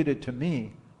attributed to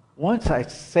me. Once I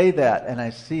say that and I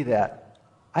see that,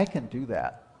 I can do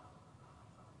that.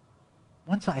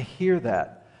 Once I hear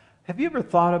that. Have you ever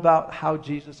thought about how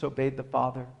Jesus obeyed the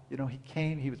Father? He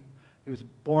came, he was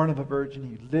born of a virgin,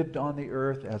 he lived on the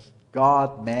earth as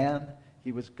God, man.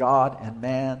 He was God and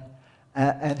man.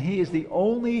 And he is the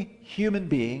only human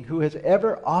being who has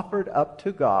ever offered up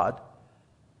to God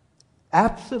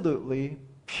absolutely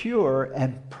pure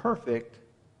and perfect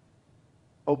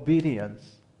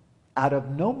obedience out of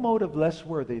no motive less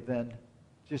worthy than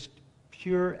just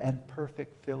pure and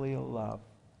perfect filial love.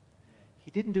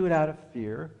 He didn't do it out of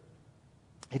fear.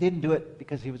 He didn't do it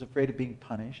because he was afraid of being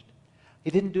punished. He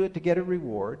didn't do it to get a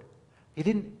reward.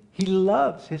 He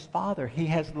loves his Father. He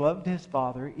has loved his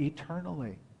Father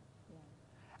eternally.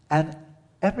 And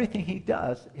everything he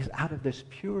does is out of this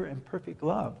pure and perfect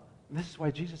love. And this is why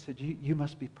Jesus said, you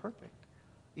must be perfect,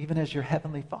 even as your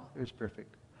heavenly Father is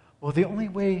perfect. Well, the only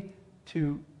way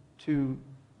to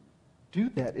do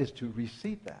that is to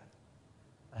receive that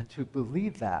and to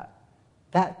believe that.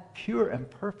 That pure and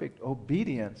perfect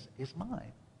obedience is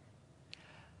mine.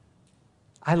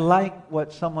 I like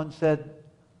what someone said.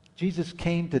 Jesus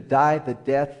came to die the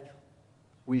death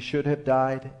we should have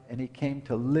died, and he came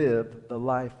to live the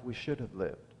life we should have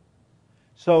lived.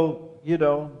 So, if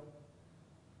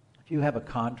you have a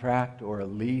contract or a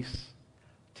lease,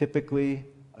 typically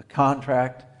a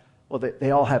contract, well,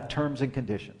 they all have terms and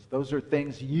conditions. Those are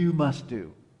things you must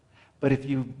do. But if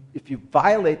you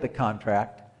violate the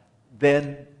contract,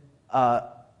 then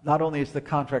not only is the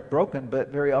contract broken, but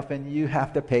very often you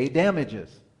have to pay damages.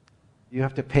 You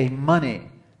have to pay money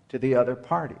to the other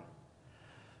party.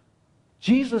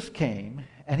 Jesus came,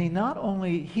 and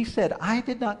he said, I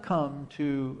did not come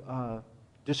to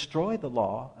destroy the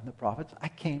law and the prophets. I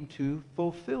came to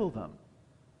fulfill them.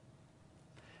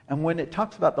 And when it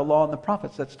talks about the law and the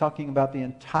prophets, that's talking about the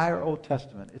entire Old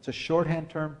Testament. It's a shorthand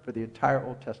term for the entire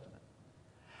Old Testament.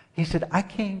 He said, I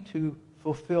came to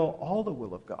fulfill all the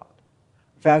will of God.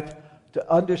 In fact,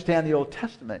 to understand the Old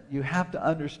Testament, you have to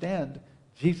understand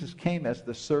Jesus came as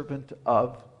the servant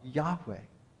of Yahweh.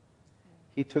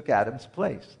 He took Adam's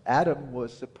place. Adam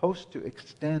was supposed to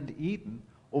extend Eden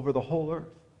over the whole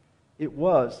earth. It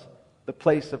was the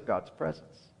place of God's presence.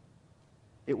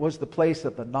 It was the place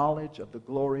of the knowledge of the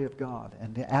glory of God.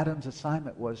 And Adam's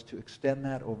assignment was to extend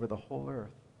that over the whole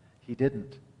earth. He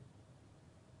didn't.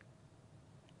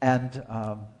 And,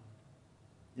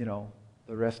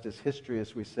 the rest is history,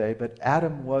 as we say. But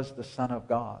Adam was the Son of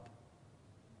God.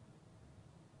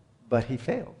 But he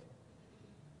failed.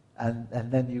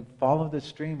 And then you follow the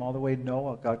stream all the way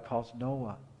Noah. God calls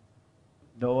Noah.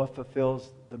 Noah fulfills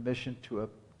the mission to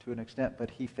an extent, but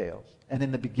he fails. And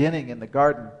in the beginning, in the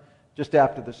garden, just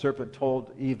after the serpent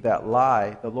told Eve that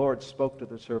lie, the Lord spoke to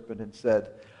the serpent and said,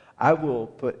 I will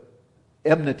put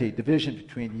enmity, division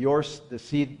between the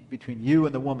seed, between you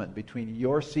and the woman, between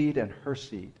your seed and her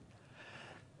seed.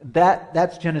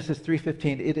 That's Genesis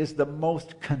 3:15. It is the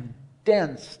most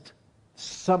condensed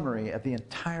summary of the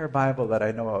entire Bible that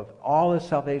I know of. All of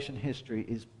salvation history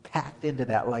is packed into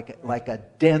that like a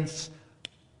dense,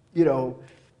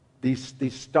 these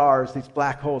stars, these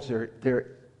black holes,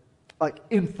 they're like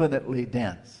infinitely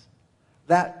dense.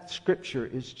 That scripture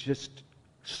is just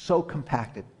so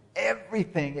compacted.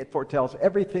 Everything it foretells,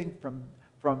 everything from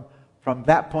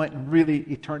that point and really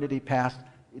eternity past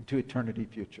into eternity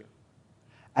future.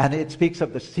 And it speaks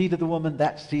of the seed of the woman.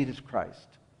 That seed is Christ.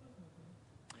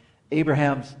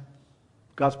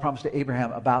 God's promise to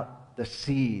Abraham about the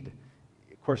seed.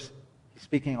 Of course, he's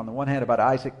speaking on the one hand about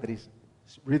Isaac, but he's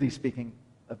really speaking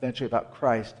eventually about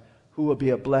Christ, who will be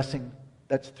a blessing.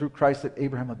 That's through Christ that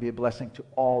Abraham will be a blessing to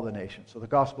all the nations. So the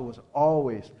gospel was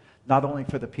always not only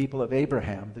for the people of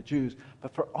Abraham, the Jews,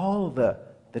 but for all the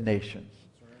nations.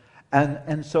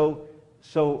 And so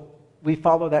we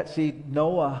follow that seed.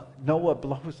 Noah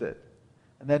blows it.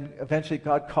 And then eventually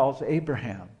God calls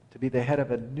Abraham to be the head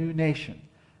of a new nation.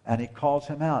 And he calls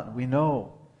him out. And we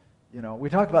know, we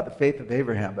talk about the faith of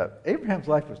Abraham, but Abraham's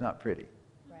life was not pretty.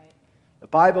 Right. The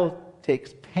Bible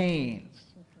takes pains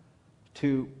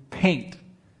to paint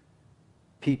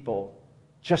people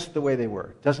just the way they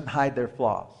were. It doesn't hide their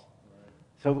flaws.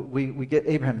 So we get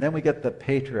Abraham. Then we get the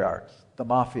patriarchs, the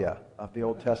mafia of the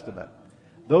Old Testament.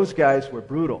 Those guys were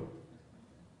brutal.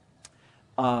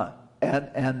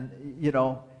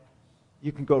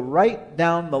 You can go right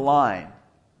down the line,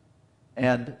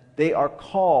 and they are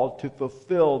called to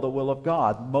fulfill the will of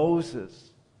God.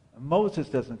 Moses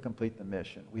doesn't complete the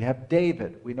mission. We have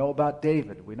David. We know about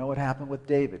David. We know what happened with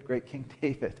David, great King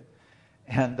David.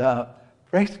 And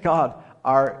praise God,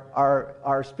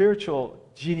 our spiritual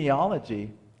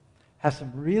genealogy has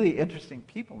some really interesting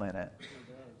people in it.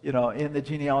 In the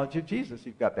genealogy of Jesus,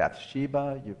 you've got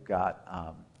Bathsheba, you've got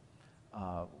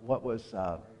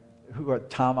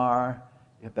Tamar,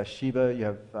 you have Bathsheba, you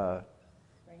have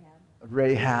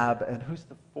Rahab, and who's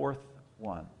the fourth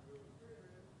one?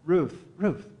 Ruth.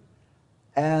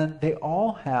 And they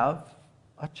all have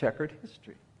a checkered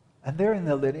history. And they're in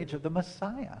the lineage of the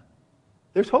Messiah.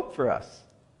 There's hope for us.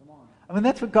 I mean,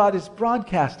 that's what God is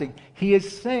broadcasting. He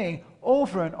is saying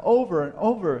over and over and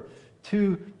over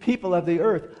to people of the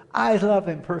earth, I love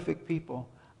imperfect people.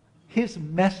 His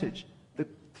message,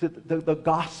 the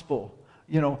gospel,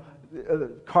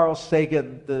 Carl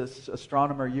Sagan, the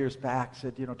astronomer years back,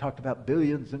 said, talked about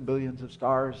billions and billions of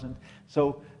stars. And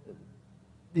so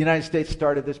the United States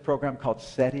started this program called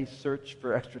SETI, Search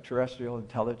for Extraterrestrial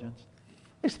Intelligence.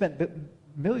 They spent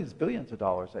millions, billions of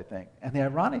dollars, I think. And the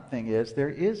ironic thing is, there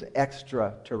is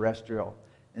extraterrestrial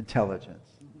intelligence.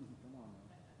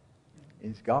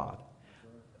 He's God.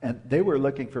 And they were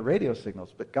looking for radio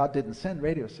signals, but God didn't send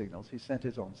radio signals. He sent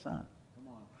his own son.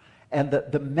 And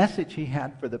the message he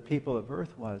had for the people of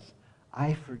earth was,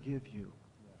 I forgive you.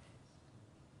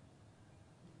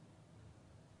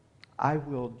 I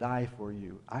will die for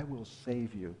you. I will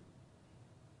save you.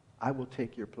 I will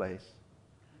take your place.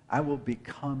 I will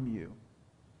become you.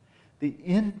 The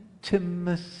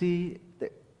intimacy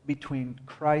between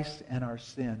Christ and our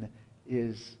sin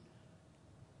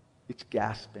it's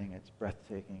gasping, it's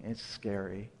breathtaking, it's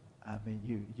scary. I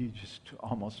mean, you just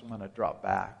almost want to drop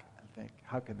back and think,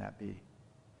 how can that be?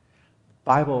 The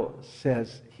Bible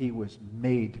says he was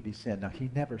made to be sin. Now,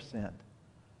 he never sinned.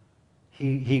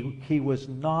 He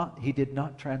did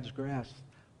not transgress,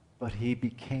 but he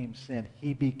became sin.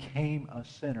 He became a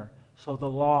sinner. So the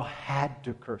law had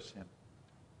to curse him.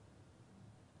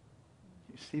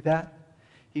 You see that?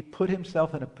 He put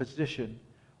himself in a position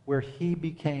where he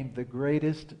became the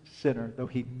greatest sinner, though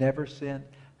he never sinned.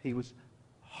 He was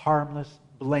harmless,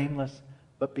 blameless,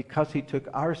 but because he took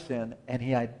our sin and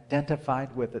he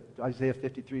identified with it, Isaiah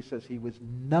 53 says he was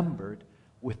numbered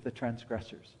with the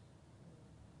transgressors.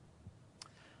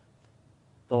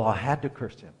 The law had to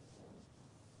curse him.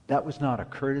 That was not a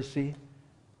courtesy.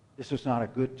 This was not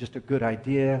just a good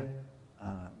idea.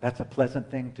 That's a pleasant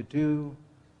thing to do.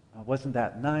 Wasn't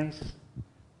that nice?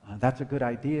 That's a good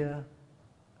idea.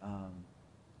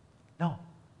 No.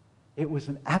 It was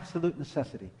an absolute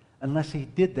necessity. Unless he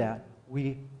did that,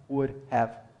 we would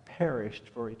have perished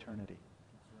for eternity.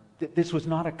 This was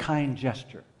not a kind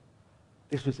gesture.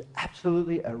 This was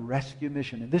absolutely a rescue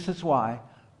mission. And this is why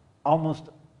almost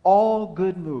all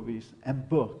good movies and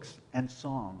books and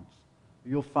songs,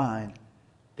 you'll find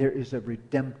there is a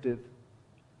redemptive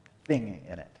thing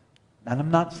in it. And I'm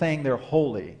not saying they're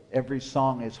holy. Every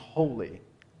song is holy.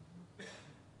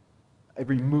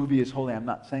 Every movie is holy. I'm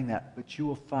not saying that. But you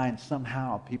will find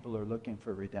somehow people are looking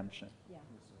for redemption. Yeah.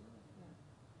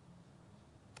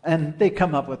 And they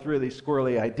come up with really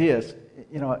squirrely ideas.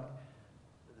 You know,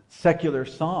 secular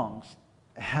songs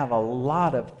have a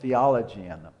lot of theology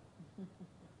in them.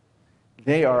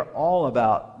 They are all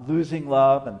about losing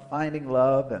love and finding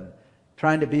love and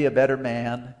trying to be a better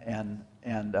man and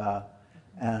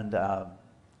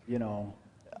you know,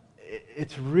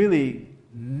 it's really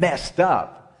messed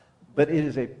up, but it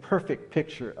is a perfect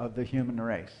picture of the human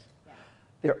race. Yeah.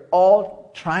 They're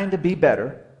all trying to be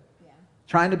better, Yeah.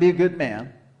 trying to be a good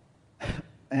man,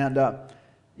 and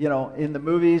you know, in the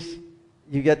movies,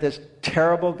 you get this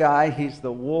terrible guy. He's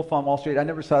the wolf on Wall Street. I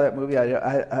never saw that movie,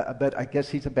 but I guess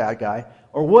he's a bad guy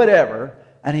or whatever.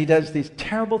 And he does these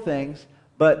terrible things,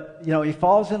 but you know, he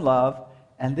falls in love,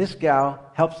 and this gal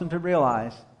helps him to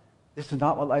realize this is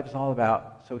not what life is all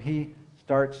about. So he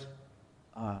starts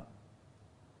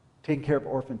taking care of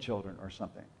orphan children or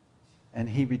something, and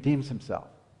he redeems himself.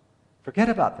 Forget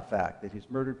about the fact that he's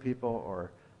murdered people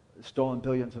or stolen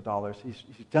billions of dollars. He's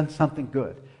done something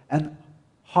good. And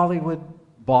Hollywood,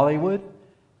 Bollywood,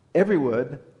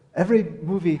 every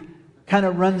movie kind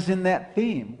of runs in that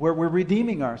theme where we're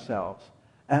redeeming ourselves.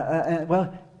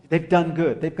 Well, they've done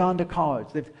good. They've gone to college.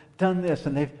 They've done this,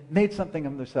 and they've made something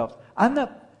of themselves. I'm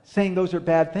not saying those are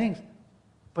bad things,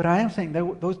 but I am saying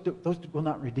those will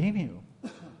not redeem you.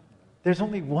 There's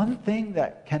only one thing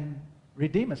that can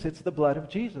redeem us. It's the blood of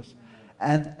Jesus.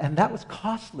 And that was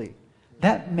costly.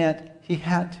 That meant he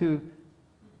had to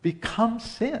become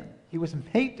sin. He was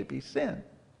made to be sin.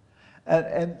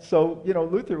 And so, you know,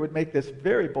 Luther would make this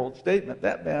very bold statement.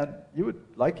 That man, you would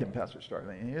like him, Pastor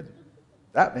Starling.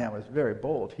 That man was very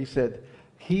bold. He said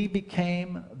he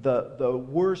became the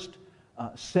worst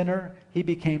sinner. He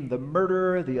became the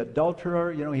murderer, the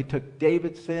adulterer. You know, he took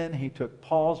David's sin. He took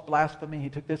Paul's blasphemy. He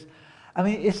took this. I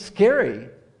mean, it's scary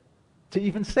to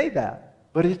even say that,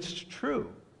 but it's true.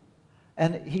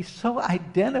 And he so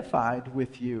identified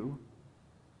with you,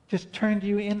 just turned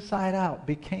you inside out,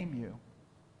 became you.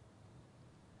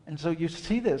 And so you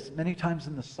see this many times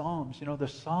in the Psalms. You know, the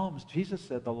Psalms, Jesus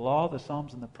said, the law, the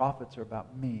Psalms, and the prophets are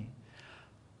about me.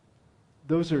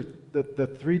 Those are the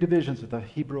three divisions of the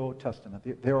Hebrew Old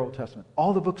Testament, their Old Testament.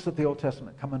 All the books of the Old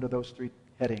Testament come under those three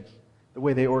headings, the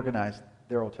way they organize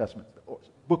their Old Testament. The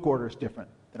book order is different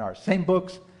than ours. Same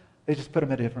books, they just put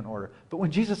them in a different order. But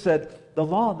when Jesus said, the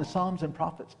law and the Psalms and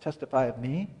prophets testify of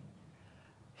me,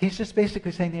 he's just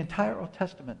basically saying the entire Old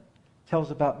Testament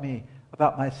tells about me,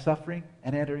 about my suffering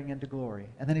and entering into glory.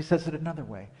 And then he says it another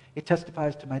way. It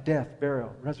testifies to my death,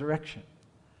 burial, resurrection.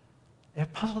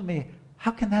 It puzzled me,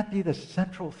 how can that be the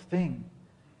central thing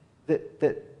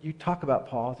that you talk about,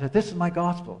 Paul? That this is my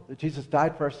gospel, that Jesus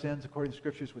died for our sins according to the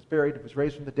Scriptures, was buried, was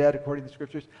raised from the dead according to the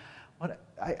Scriptures. When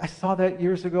I saw that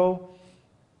years ago,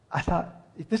 I thought,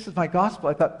 if this is my gospel,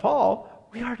 I thought, Paul,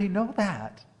 we already know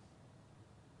that.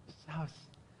 I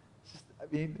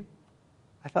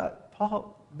thought,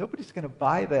 Paul, nobody's going to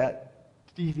buy that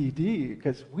DVD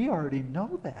because we already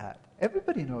know that.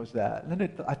 Everybody knows that. And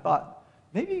then I thought,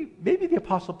 maybe the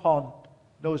Apostle Paul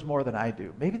knows more than I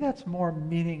do. Maybe that's more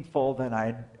meaningful than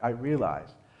I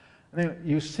realized. I mean,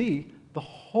 you see,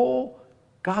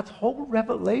 God's whole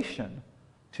revelation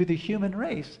to the human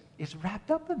race is wrapped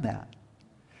up in that.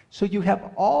 So you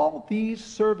have all these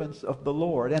servants of the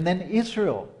Lord, and then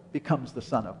Israel becomes the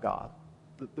son of God.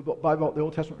 The Bible, the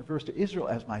Old Testament refers to Israel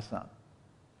as my son.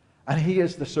 And he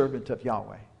is the servant of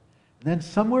Yahweh. And then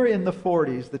somewhere in the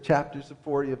 40s, the chapters of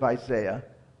 40 of Isaiah,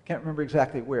 I can't remember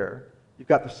exactly where, you've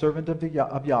got the servant of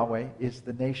Yahweh is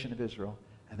the nation of Israel.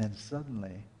 And then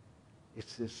suddenly,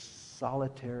 it's this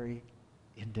solitary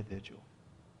individual.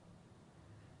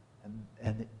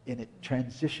 and it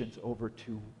transitions over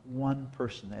to one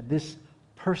person. And this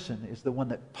person is the one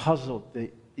that puzzled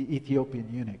the Ethiopian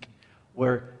eunuch,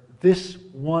 where this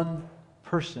one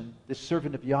person, this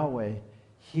servant of Yahweh,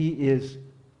 he is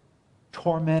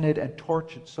tormented and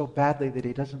tortured so badly that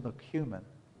he doesn't look human.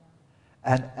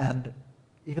 And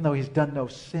even though he's done no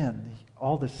sin,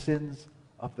 all the sins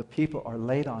of the people are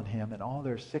laid on him and all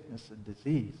their sickness and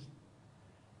disease.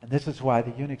 And this is why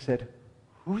the eunuch said,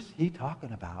 who's he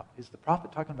talking about? Is the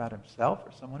prophet talking about himself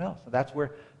or someone else? And that's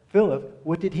where Philip,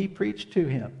 what did he preach to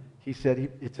him? He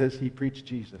said, it says he preached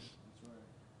Jesus.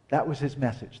 That was his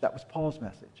message. That was Paul's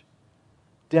message.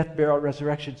 Death, burial,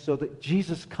 resurrection, so that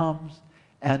Jesus comes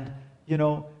and,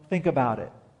 think about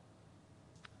it.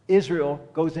 Israel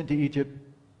goes into Egypt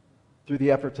through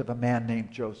the efforts of a man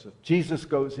named Joseph. Jesus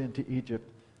goes into Egypt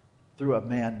through a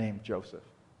man named Joseph.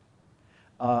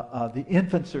 The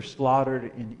infants are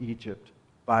slaughtered in Egypt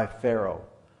by Pharaoh.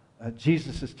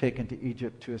 Jesus is taken to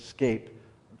Egypt to escape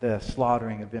the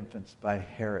slaughtering of infants by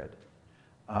Herod.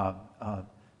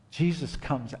 Jesus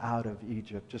comes out of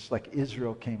Egypt just like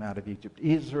Israel came out of Egypt.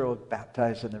 Israel is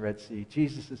baptized in the Red Sea.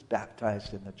 Jesus is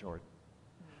baptized in the Jordan.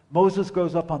 Moses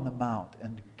goes up on the mount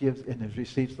and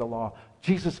receives the law.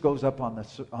 Jesus goes up on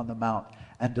the mount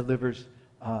and delivers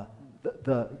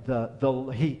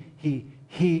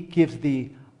he gives the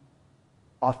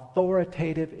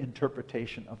authoritative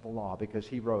interpretation of the law because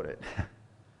he wrote it.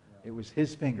 It was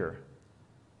his finger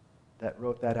that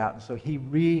wrote that out. And so he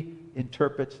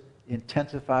reinterprets,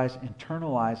 intensifies,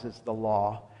 internalizes the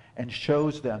law and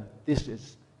shows them this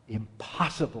is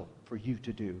impossible for you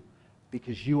to do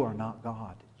because you are not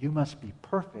God. You must be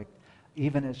perfect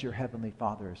even as your heavenly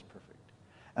Father is perfect.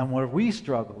 And where we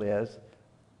struggle is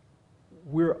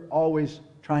we're always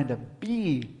trying to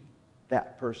be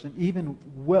that person, even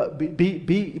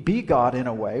be God in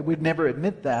a way. We'd never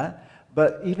admit that.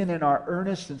 But even in our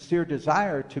earnest, sincere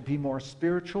desire to be more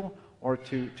spiritual or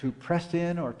to press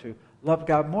in or to love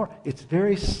God more, it's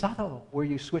very subtle where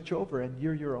you switch over and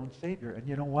you're your own Savior. And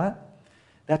you know what?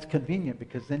 That's convenient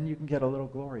because then you can get a little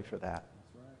glory for that.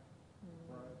 That's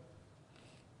right.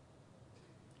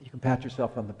 You can pat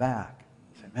yourself on the back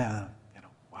and say, man,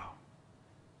 wow,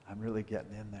 I'm really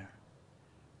getting in there.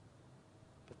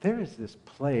 But there is this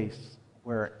place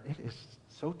where it is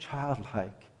so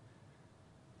childlike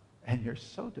and you're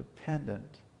so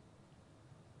dependent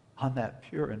on that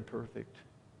pure and perfect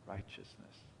righteousness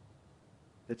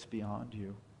that's beyond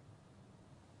you.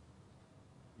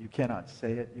 You cannot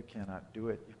say it, you cannot do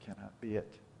it, you cannot be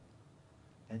it.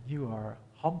 And you are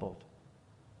humbled.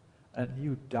 And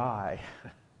you die.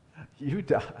 You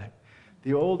die.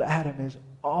 The old Adam is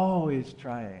always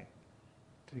trying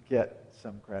to get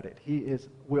some credit. He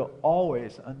will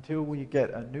always, until we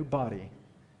get a new body,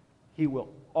 he will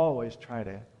always try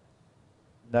to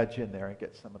nudge in there and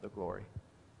get some of the glory.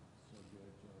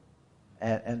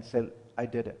 And say, I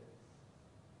did it.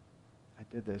 I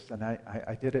did this, and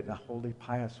I did it in a holy,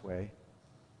 pious way.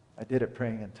 I did it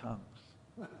praying in tongues.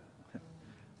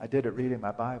 I did it reading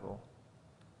my Bible.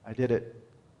 I did it,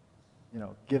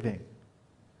 giving.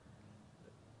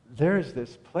 There's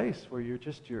this place where you're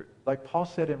like Paul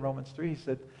said in Romans 3, he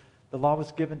said, the law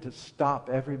was given to stop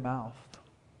every mouth.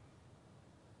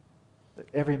 That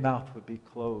every mouth would be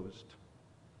closed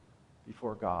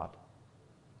before God.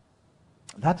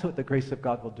 And that's what the grace of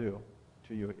God will do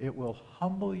to you. It will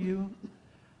humble you.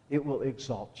 It will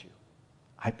exalt you.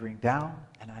 I bring down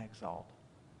and I exalt.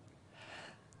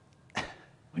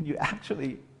 When you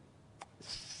actually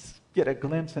get a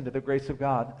glimpse into the grace of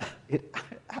God, it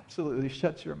absolutely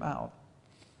shuts your mouth.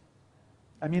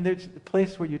 I mean, there's a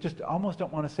place where you just almost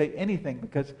don't want to say anything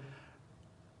because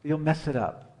you'll mess it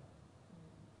up.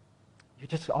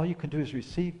 All you can do is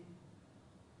receive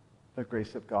the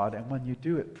grace of God, and when you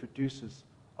do, it produces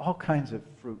all kinds of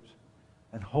fruit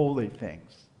and holy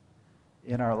things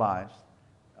in our lives.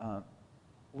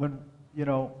 When,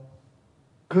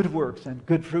 good works and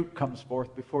good fruit comes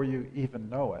forth before you even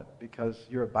know it, because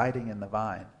you're abiding in the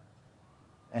vine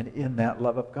and in that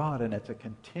love of God, and it's a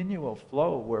continual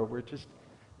flow where we're just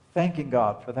thanking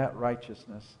God for that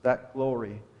righteousness, that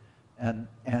glory, and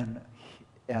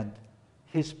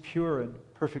his pure and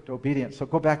perfect obedience. So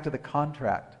go back to the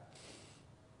contract.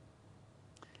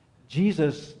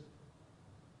 Jesus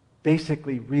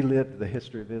basically relived the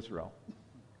history of Israel.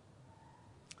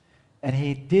 And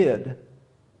he did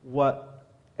what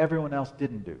everyone else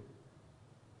didn't do.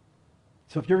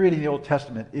 So if you're reading the Old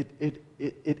Testament,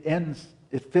 it ends,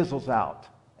 it fizzles out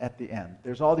at the end.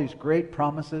 There's all these great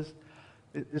promises.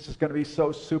 This is going to be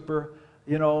so super.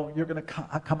 You're going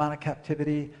to come out of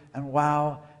captivity, and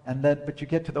wow. And then, but you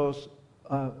get to those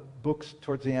books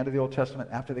towards the end of the Old Testament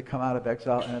after they come out of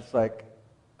exile, and it's like,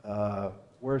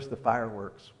 where's the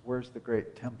fireworks? Where's the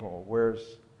great temple?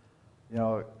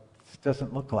 It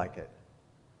doesn't look like it.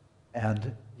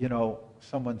 And,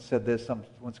 someone said this,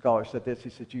 one scholar said this, he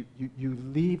said, you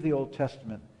leave the Old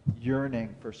Testament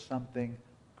yearning for something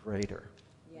greater.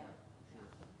 Yeah.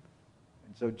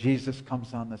 And so Jesus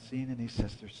comes on the scene and he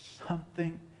says, there's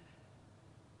something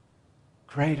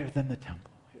greater than the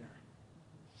temple here.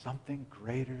 Something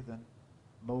greater than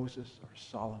Moses or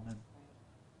Solomon.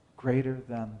 Greater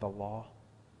than the law.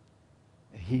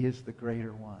 And he is the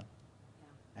greater one.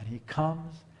 And he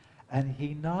comes and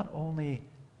he not only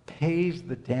pays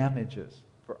the damages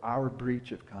for our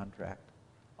breach of contract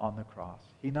on the cross.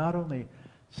 He not only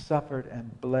suffered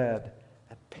and bled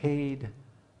and paid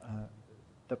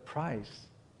the price,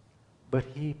 but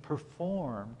he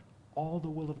performed all the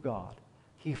will of God.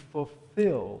 He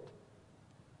fulfilled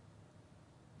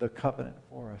the covenant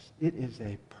for us. It is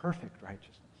a perfect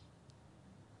righteousness.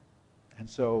 And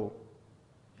so,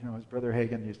 as Brother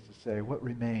Hagin used to say, what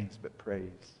remains but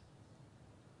praise?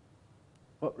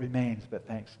 What remains but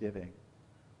thanksgiving?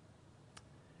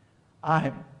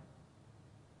 My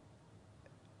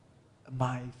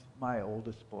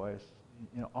oldest boys,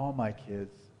 all my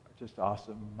kids are just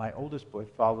awesome. My oldest boy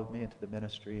followed me into the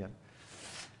ministry, and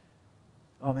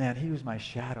oh man, he was my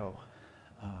shadow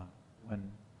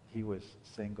when he was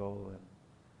single.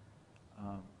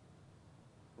 And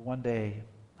one day,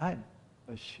 I'm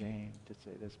ashamed to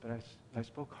say this, but I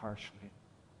spoke harshly.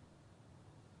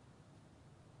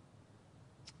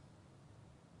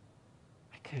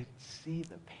 I could see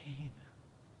the pain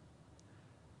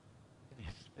in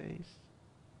his face.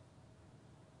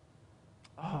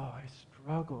 Oh, I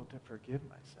struggled to forgive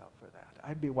myself for that.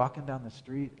 I'd be walking down the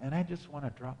street, and I just want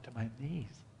to drop to my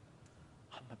knees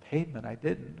on the pavement. I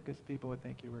didn't, because people would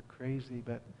think you were crazy,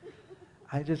 but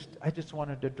I just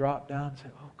wanted to drop down and say,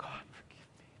 oh, God,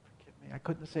 forgive me. I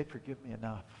couldn't say forgive me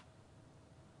enough.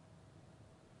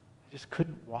 I just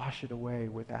couldn't wash it away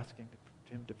with asking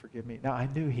him to forgive me. Now, I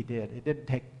knew he did. It didn't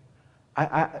take,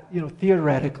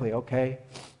 theoretically, okay,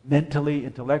 mentally,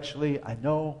 intellectually, I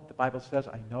know, the Bible says,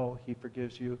 I know he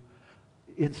forgives you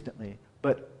instantly,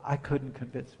 but I couldn't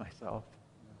convince myself.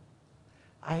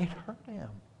 I had hurt him.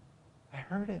 I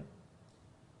hurt him.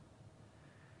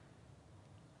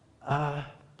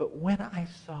 But when I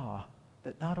saw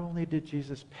that not only did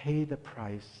Jesus pay the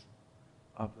price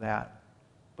of that,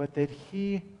 but that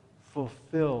he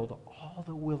fulfilled all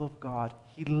the will of God,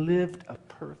 he lived a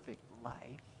perfect life,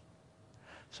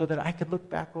 so that I could look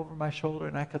back over my shoulder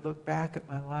and I could look back at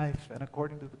my life, and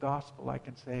according to the gospel, I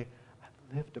can say,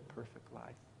 I've lived a perfect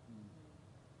life.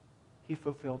 He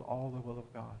fulfilled all the will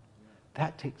of God.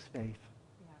 That takes faith.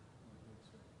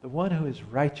 The one who is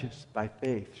righteous by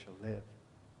faith shall live.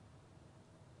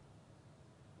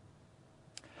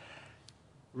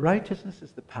 Righteousness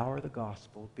is the power of the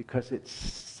gospel because it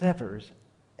severs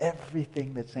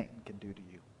everything that Satan can do to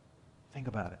you. Think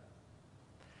about it.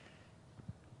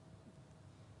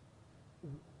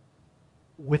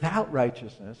 Without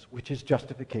righteousness, which is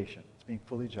justification, it's being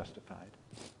fully justified.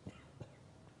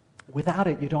 Without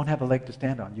it, you don't have a leg to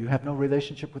stand on. You have no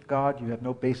relationship with God. You have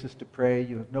no basis to pray.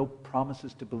 You have no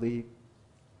promises to believe.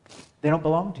 They don't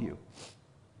belong to you.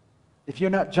 If you're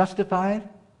not justified,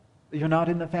 you're not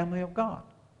in the family of God.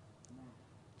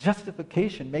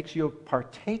 Justification makes you a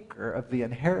partaker of the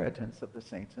inheritance of the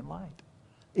saints in light.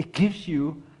 It gives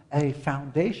you a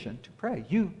foundation to pray.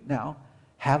 You now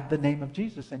have the name of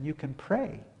Jesus and you can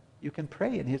pray. You can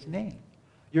pray in his name.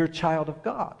 You're a child of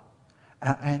God.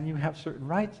 And you have certain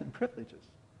rights and privileges.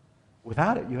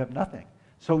 Without it, you have nothing.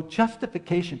 So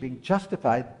justification, being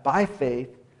justified by faith,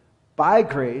 by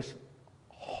grace,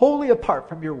 wholly apart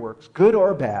from your works, good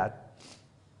or bad,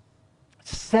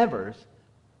 severs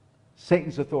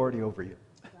Satan's authority over you.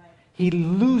 Right. He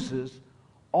loses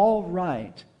all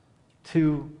right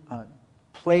to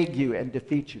plague you and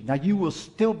defeat you. Now, you will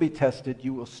still be tested.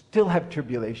 You will still have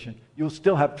tribulation. You will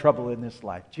still have trouble in this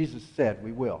life. Jesus said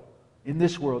we will. In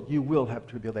this world, you will have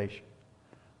tribulation.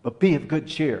 But be of good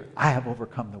cheer. I have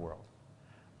overcome the world.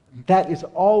 That is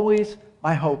always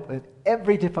my hope, that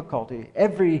every difficulty,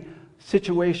 every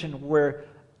situation where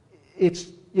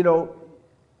it's,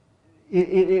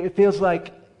 it feels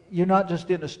like you're not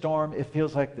just in a storm, it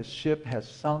feels like the ship has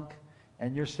sunk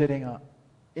and you're sitting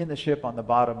in the ship on the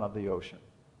bottom of the ocean.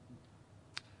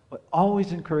 What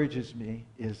always encourages me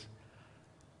is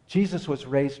Jesus was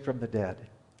raised from the dead.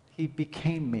 He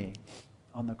became me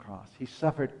on the cross. He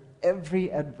suffered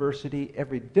every adversity,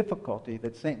 every difficulty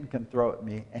that Satan can throw at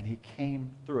me, and he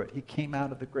came through it. He came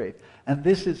out of the grave. And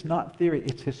this is not theory,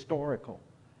 it's historical.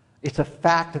 It's a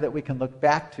fact that we can look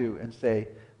back to and say,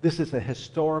 this is a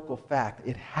historical fact.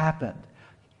 It happened.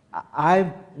 I'm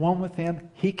one with him.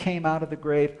 He came out of the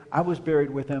grave. I was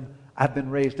buried with him. I've been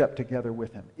raised up together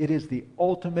with him. It is the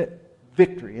ultimate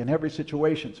victory in every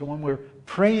situation. So when we're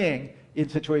praying in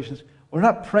situations, we're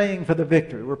not praying for the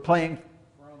victory. We're praying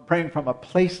from a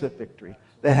place of victory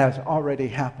that has already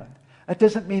happened. That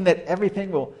doesn't mean that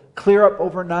everything will clear up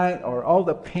overnight or all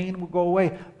the pain will go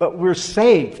away, but we're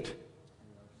saved.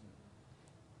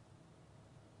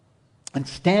 And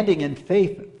standing in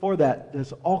faith for that,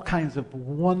 there's all kinds of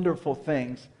wonderful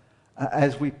things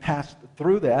as we pass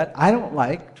through that. I don't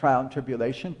like trial and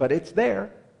tribulation, but it's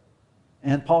there.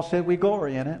 And Paul said we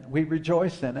glory in it. We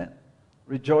rejoice in it.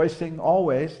 Rejoicing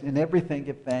always, in everything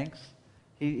give thanks.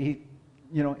 He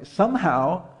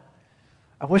somehow,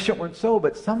 I wish it weren't so,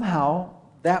 but somehow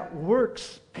that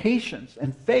works patience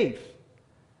and faith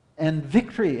and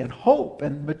victory and hope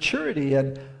and maturity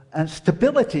and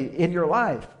stability in your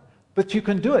life. But you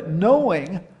can do it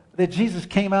knowing that Jesus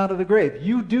came out of the grave.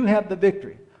 You do have the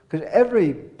victory. Because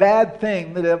every bad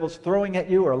thing the devil's throwing at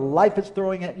you or life is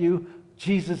throwing at you,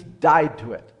 Jesus died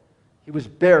to it. He was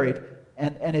buried.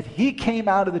 And if he came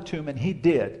out of the tomb, and he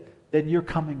did, then you're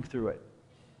coming through it.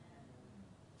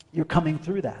 You're coming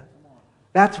through that.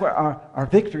 That's where our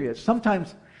victory is.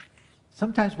 Sometimes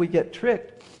we get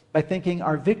tricked by thinking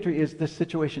our victory is this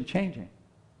situation changing.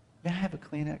 May I have a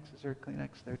Kleenex? Is there a Kleenex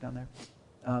there down there?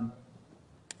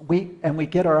 We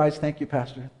get our eyes, thank you,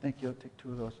 Pastor. Thank you, I'll take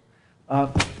 2 of those.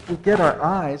 We get our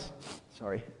eyes,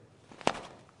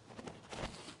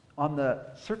 on the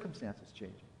circumstances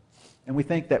changing. And we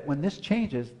think that when this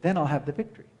changes, then I'll have the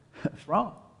victory. It's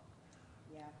wrong.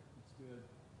 Yeah. That's good.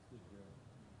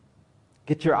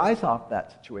 Get your eyes off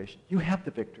that situation. You have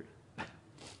the victory.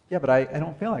 Yeah, but I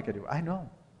don't feel like I do. I know.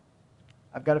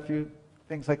 I've got a few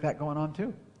things like that going on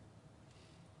too.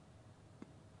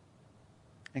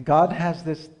 And God has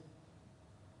this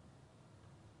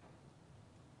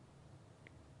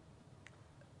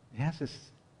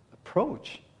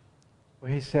approach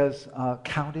where he says,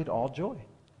 count it all joy.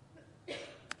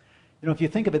 You know, if you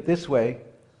think of it this way,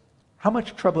 how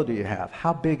much trouble do you have?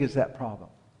 How big is that problem?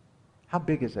 How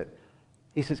big is it?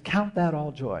 He says, count that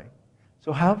all joy.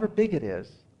 So however big it is,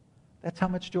 that's how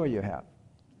much joy you have.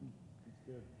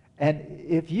 And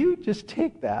if you just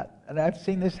take that, and I've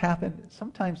seen this happen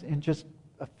sometimes in just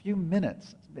a few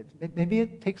minutes. Maybe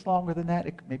it takes longer than that.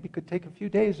 Maybe it could take a few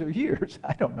days or years.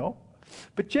 I don't know.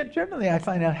 But generally, I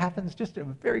find it happens just in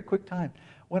a very quick time.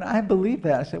 When I believe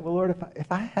that, I say, well, Lord,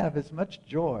 if I have as much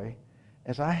joy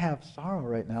as I have sorrow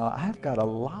right now, I've got a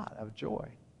lot of joy.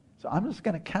 So I'm just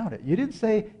going to count it. You didn't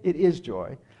say it is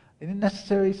joy. You didn't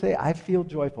necessarily say I feel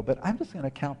joyful, but I'm just going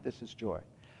to count this as joy.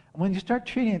 And when you start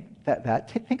treating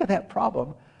think of that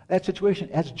problem, that situation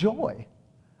as joy.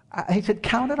 He said,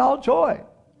 count it all joy.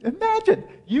 Imagine,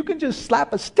 you can just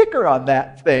slap a sticker on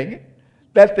that thing,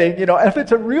 if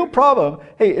it's a real problem,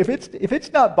 hey, if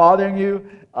it's not bothering you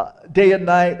day and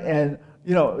night and,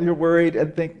 you're worried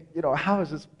and think, how is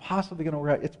this possibly going to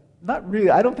work out? It's not really,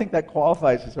 I don't think that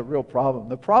qualifies as a real problem.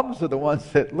 The problems are the ones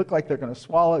that look like they're going to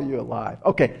swallow you alive.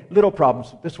 Okay, little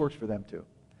problems, this works for them too.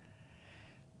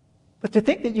 But to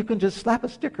think that you can just slap a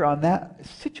sticker on that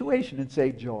situation and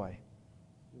say joy.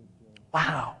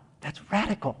 Wow, that's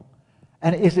radical.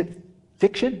 And is it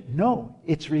fiction? No,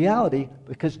 it's reality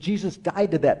because Jesus died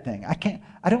to that thing.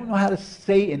 I don't know how to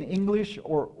say in English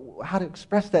or how to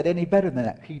express that any better than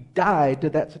that. He died to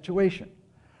that situation.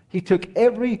 He took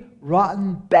every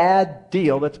rotten, bad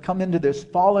deal that's come into this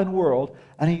fallen world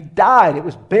and he died. It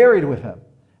was buried with him.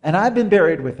 And I've been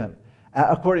buried with him,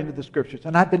 according to the scriptures.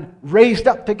 And I've been raised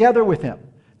up together with him.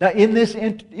 Now, in this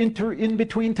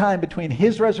in-between time, between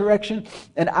his resurrection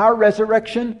and our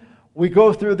resurrection, we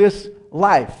go through this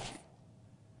life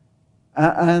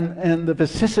and the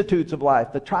vicissitudes of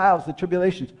life, the trials, the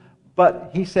tribulations.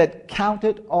 But he said, count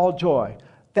it all joy.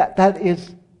 That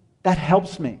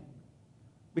helps me.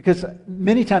 Because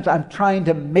many times I'm trying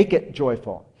to make it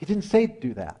joyful. He didn't say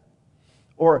do that.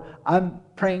 Or I'm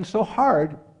praying so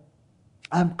hard,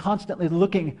 I'm constantly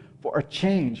looking for a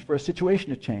change, for a situation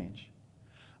to change.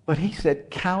 But he said,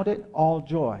 count it all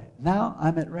joy. Now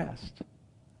I'm at rest.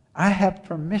 I have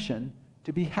permission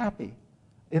to be happy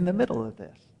in the middle of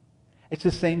this. It's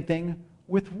the same thing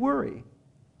with worry.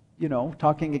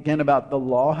 Talking again about the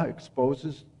law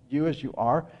exposes you as you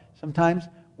are. Sometimes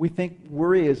we think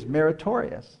worry is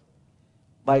meritorious.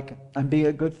 Like, I'm being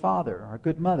a good father or a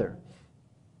good mother.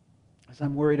 Because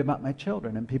I'm worried about my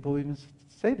children. And people even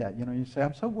say that. You say,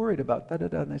 I'm so worried about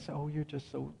da-da-da. And they say, oh, you're just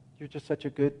such a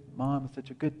good mom, such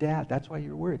a good dad. That's why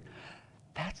you're worried.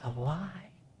 That's a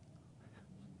lie.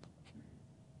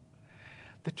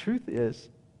 The truth is,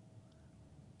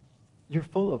 you're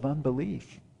full of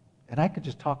unbelief. And I could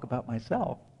just talk about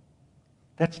myself.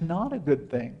 That's not a good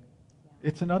thing.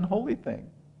 It's an unholy thing.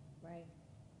 Right.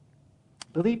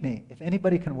 Believe me, if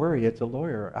anybody can worry, it's a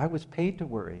lawyer. I was paid to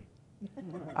worry.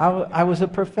 I was a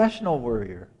professional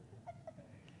worrier.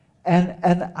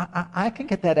 And I can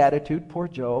get that attitude, poor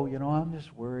Joe, I'm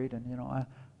just worried, and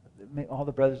all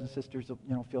the brothers and sisters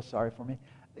feel sorry for me.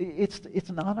 It's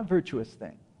not a virtuous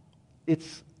thing.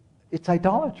 It's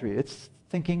idolatry. It's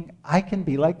thinking I can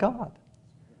be like God.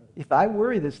 If I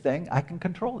worry this thing, I can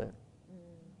control it.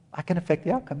 I can affect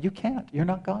the outcome. You can't. You're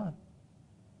not God.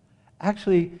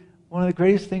 Actually, one of the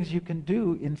greatest things you can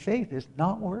do in faith is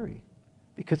not worry.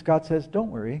 Because God says, don't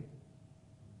worry.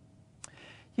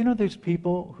 There's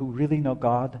people who really know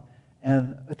God,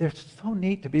 and they're so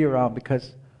neat to be around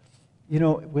because,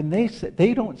 when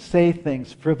they don't say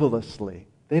things frivolously.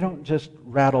 They don't just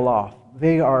rattle off.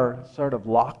 They are sort of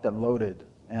locked and loaded.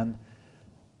 And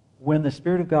when the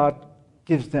Spirit of God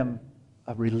gives them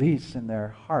a release in their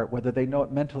heart, whether they know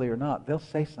it mentally or not, they'll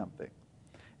say something.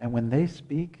 And when they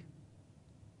speak,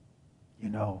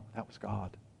 that was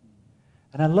God.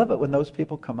 And I love it when those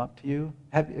people come up to you.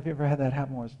 Have you ever had that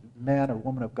happen where a man or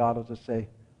woman of God will just say,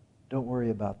 don't worry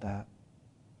about that.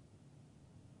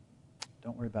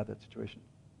 Don't worry about that situation.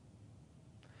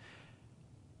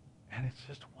 And it's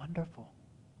just wonderful.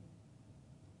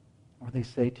 Or they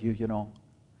say to you,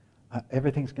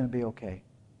 everything's going to be okay.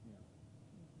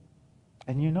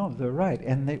 And they're right,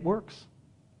 and it works.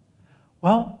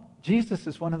 Well, Jesus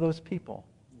is one of those people.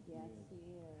 Yes, he is.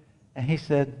 And he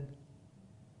said,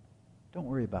 don't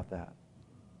worry about that.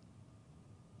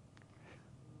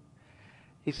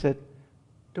 He said,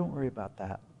 don't worry about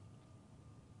that.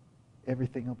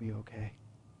 Everything will be okay.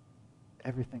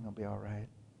 Everything will be all right.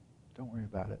 Don't worry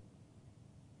about it.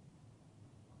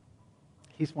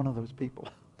 He's one of those people.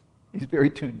 He's very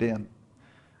tuned in.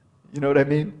 You know what I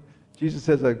mean? Jesus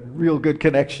has a real good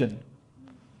connection.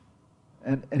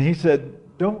 And he said,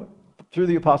 through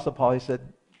the Apostle Paul, he said,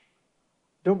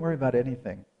 don't worry about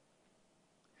anything.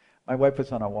 My wife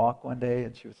was on a walk one day,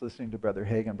 and she was listening to Brother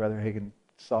Hagin. Brother Hagin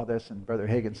saw this, and Brother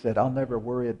Hagin said,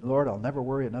 Lord, I'll never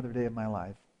worry another day of my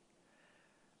life.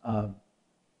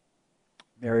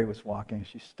 Mary was walking.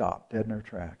 She stopped dead in her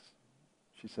tracks.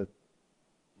 She said,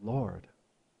 Lord,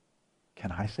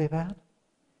 can I say that?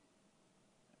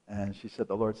 And she said,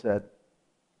 the Lord said,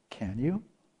 can you?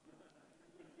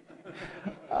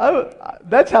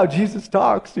 That's how Jesus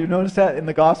talks. You notice that in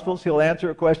the Gospels? He'll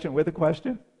answer a question with a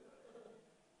question.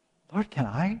 Lord, can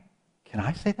I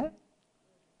say that?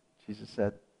 Jesus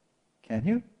said, can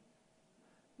you?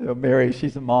 Mary,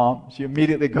 she's a mom. She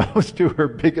immediately goes to her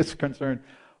biggest concern.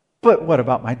 But what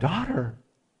about my daughter?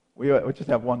 We just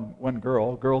have one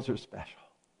girl. Girls are special.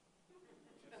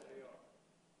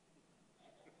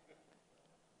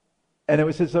 And it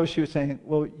was as though she was saying,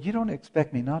 well, you don't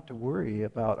expect me not to worry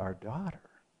about our daughter.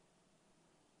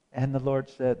 And the Lord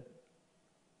said,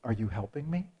 are you helping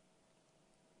me?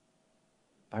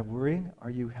 By worrying, are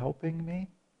you helping me?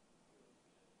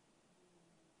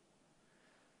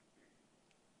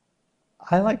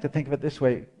 I like to think of it this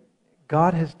way.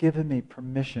 God has given me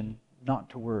permission not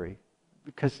to worry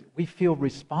because we feel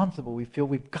responsible. We feel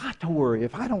we've got to worry.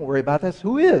 If I don't worry about this,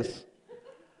 who is?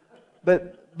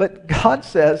 But God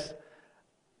says,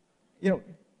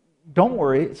 don't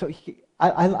worry. So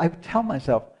I tell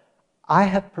myself, I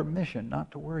have permission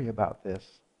not to worry about this.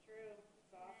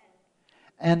 True.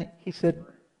 And he said,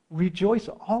 rejoice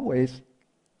always.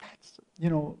 That's,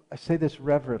 I say this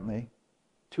reverently.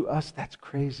 To us, that's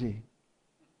crazy.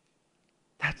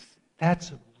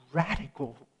 That's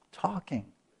radical talking.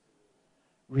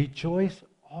 Rejoice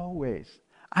always.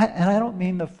 And I don't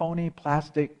mean the phony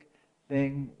plastic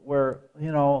thing where,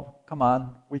 come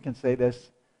on, we can say this.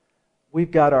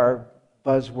 We've got our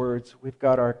buzzwords, we've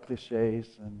got our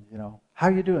cliches, and, how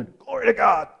are you doing? Glory to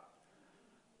God.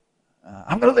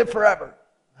 I'm going to live forever.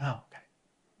 Oh, okay.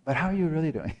 But how are you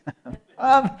really doing?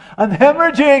 I'm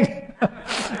hemorrhaging,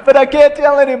 but I can't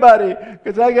tell anybody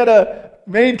because I got to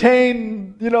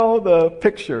maintain, the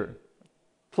picture.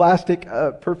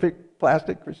 Perfect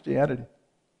plastic Christianity.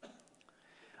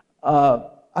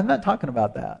 I'm not talking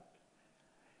about that.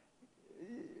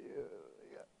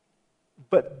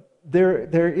 But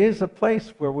there is a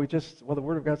place where the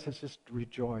Word of God says just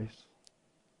rejoice.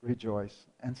 Rejoice.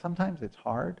 And sometimes it's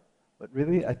hard. But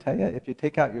really, I tell you, if you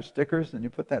take out your stickers and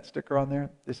you put that sticker on there,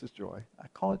 this is joy. I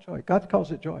call it joy. God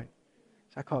calls it joy.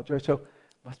 So I call it joy. So it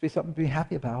must be something to be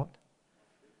happy about.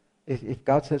 If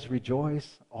God says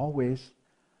rejoice always,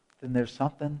 then there's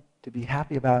something to be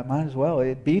happy about. Might as well.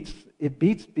 It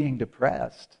beats being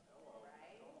depressed.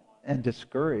 and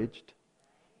discouraged.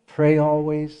 Pray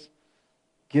always.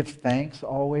 Give thanks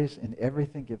always. In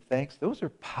everything give thanks. Those are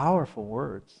powerful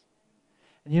words.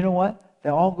 And you know what? They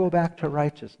all go back to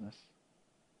righteousness.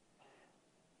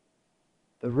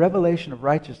 The revelation of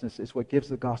righteousness is what gives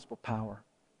the gospel power.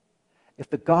 If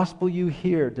the gospel you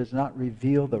hear does not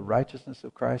reveal the righteousness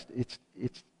of Christ,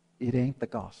 it ain't the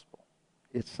gospel.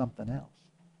 It's something else.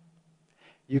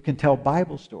 You can tell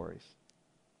Bible stories,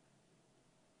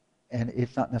 and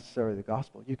it's not necessarily the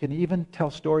gospel. You can even tell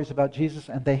stories about Jesus,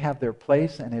 and they have their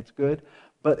place, and it's good.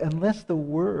 But unless the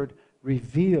Word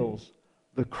reveals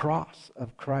the cross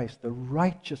of Christ, the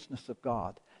righteousness of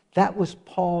God, that was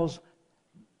Paul's.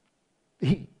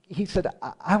 He said,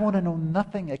 I want to know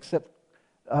nothing except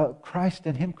Christ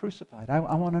and Him crucified. I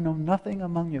want to know nothing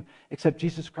among you except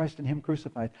Jesus Christ and Him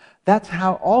crucified. That's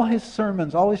how all his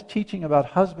sermons, all his teaching about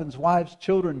husbands, wives,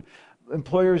 children,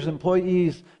 employers,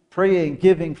 employees, praying,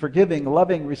 giving, forgiving,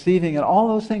 loving, receiving, and all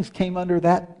those things came under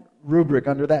that rubric,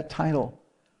 under that title.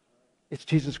 It's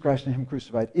Jesus Christ and Him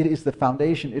crucified. It is the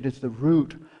foundation, it is the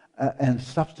root and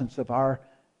substance of our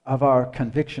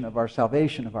conviction, of our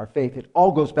salvation, of our faith. It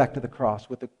all goes back to the cross.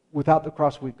 Without the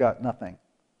cross, we've got nothing.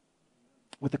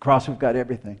 With the cross, we've got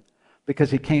everything.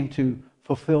 Because He came to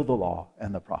fulfill the law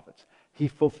and the prophets. He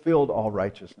fulfilled all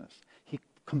righteousness. He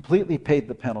completely paid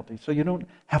the penalty. So you don't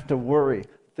have to worry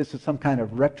this is some kind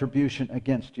of retribution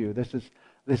against you. This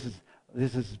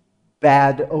is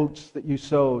bad oats that you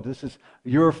sowed. This is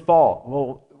your fault.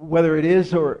 Well, whether it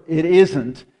is or it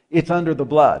isn't, it's under the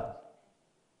blood.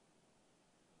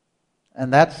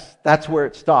 And that's where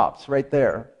it stops, right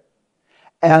there.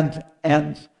 And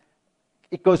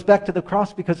it goes back to the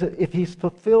cross, because if He's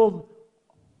fulfilled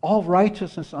all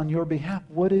righteousness on your behalf,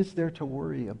 what is there to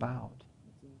worry about?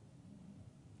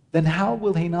 Then how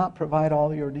will He not provide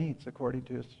all your needs according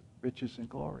to His riches and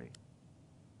glory?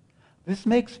 This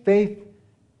makes faith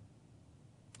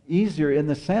easier in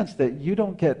the sense that you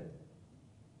don't get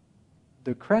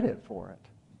the credit for it.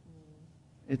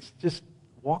 It's just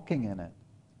walking in it.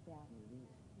 Yeah.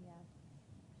 Yeah.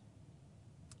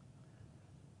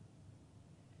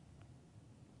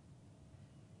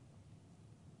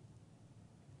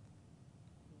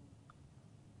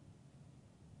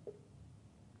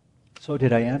 So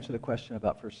did I answer the question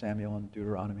about 1 Samuel and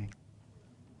Deuteronomy?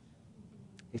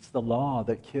 It's the law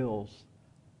that kills.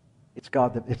 It's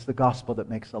the gospel that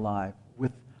makes alive.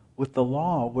 With the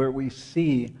law, where we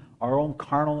see our own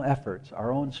carnal efforts,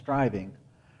 our own striving,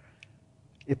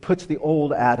 it puts the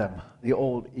old Adam, the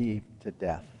old Eve to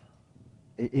death.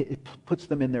 It puts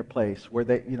them in their place where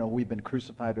we've been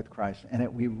crucified with Christ,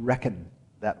 and we reckon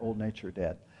that old nature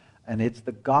dead. And it's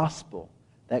the gospel,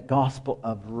 that gospel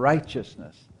of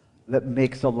righteousness, that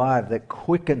makes alive, that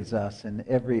quickens us in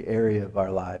every area of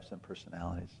our lives and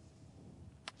personalities.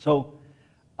 So,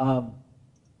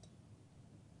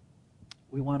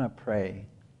 we want to pray.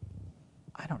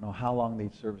 I don't know how long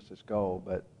these services go,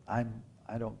 but I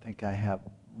don't think I have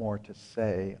more to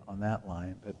say on that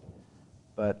line.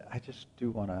 But I just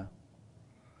do want to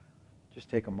just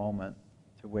take a moment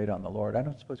to wait on the Lord. I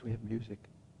don't suppose we have music.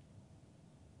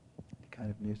 Any kind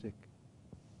of music?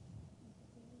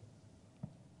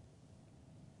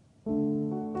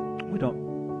 We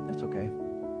don't. That's okay.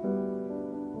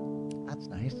 That's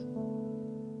nice.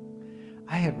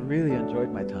 I have really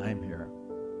enjoyed my time here.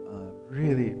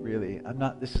 Really, really.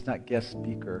 This is not guest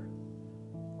speaker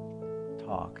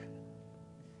talk.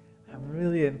 I'm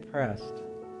really impressed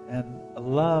and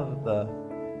love the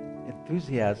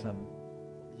enthusiasm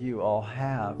you all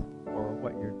have for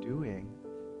what you're doing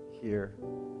here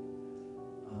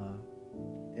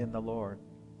in the Lord.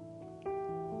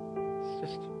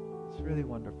 It's really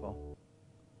wonderful.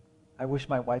 I wish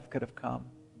my wife could have come.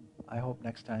 I hope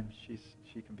next time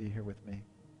she can be here with me.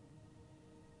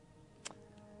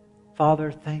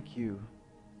 Father, thank you.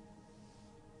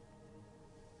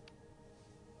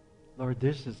 Lord,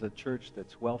 this is a church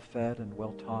that's well fed and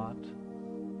well taught.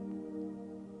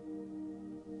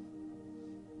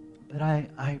 But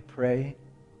I pray,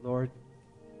 Lord,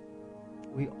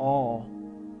 we all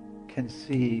can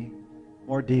see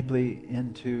more deeply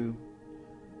into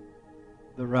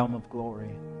the realm of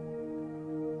glory.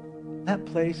 That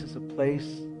place is a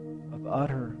place of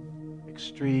utter,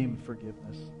 extreme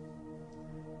forgiveness.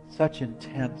 Such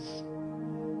intense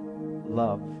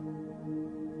love.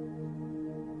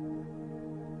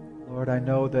 Lord, I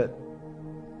know that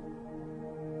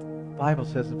the Bible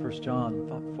says in 1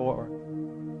 John 4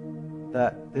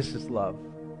 that this is love.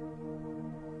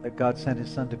 That God sent His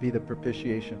Son to be the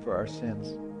propitiation for our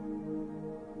sins.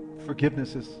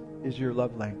 Forgiveness is your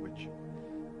love language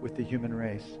with the human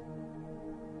race.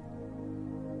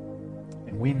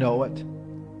 And we know it,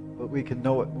 but we can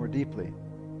know it more deeply.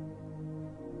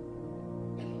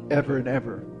 Ever and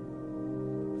ever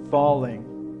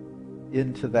falling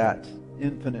into that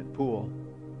infinite pool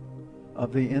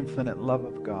of the infinite love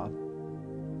of God.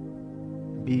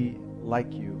 Be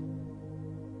like you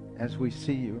as we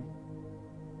see you.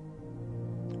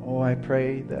 Oh, I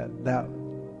pray that that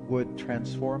would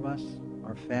transform us,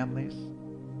 our families.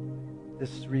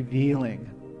 This revealing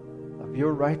of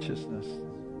your righteousness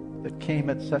that came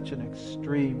at such an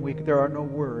extreme. There are no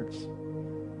words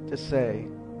to say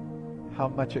how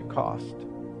much it cost.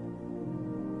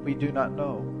 We do not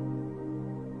know.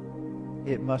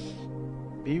 It must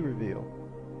be revealed.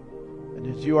 And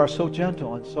as you are so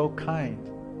gentle and so kind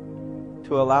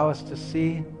to allow us to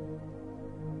see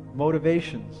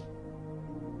motivations,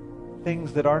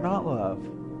 things that are not love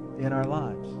in our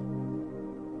lives.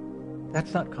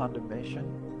 That's not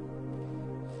condemnation.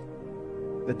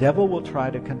 The devil will try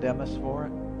to condemn us for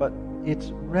it, but it's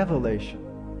revelation.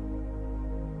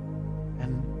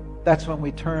 And that's when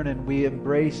we turn and we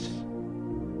embrace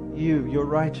you, your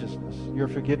righteousness, your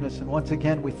forgiveness. And once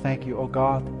again, we thank you. Oh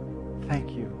God,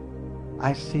 thank you.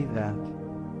 I see that.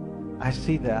 I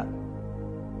see that.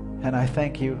 And I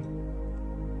thank you.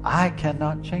 I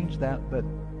cannot change that, but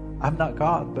I'm not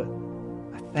God, but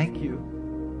I thank you.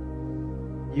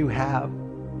 You have.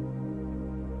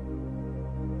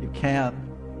 You can.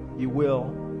 You will.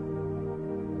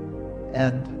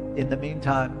 And in the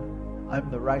meantime, I'm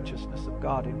the righteousness of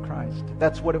God in Christ.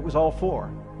 That's what it was all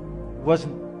for. It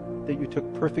wasn't that you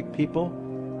took perfect people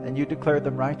and you declared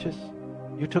them righteous.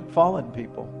 You took fallen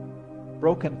people,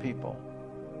 broken people,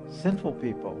 sinful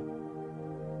people,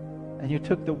 and you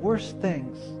took the worst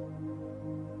things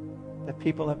that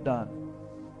people have done,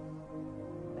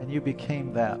 and you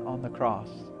became that on the cross.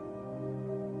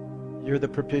 You're the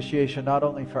propitiation not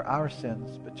only for our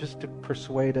sins, but just to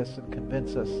persuade us and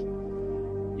convince us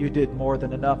you did more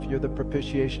than enough. You're the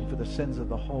propitiation for the sins of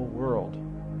the whole world.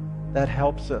 That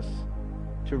helps us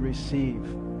to receive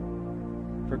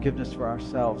forgiveness for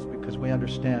ourselves, because we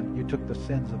understand you took the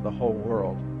sins of the whole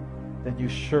world. Then you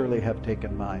surely have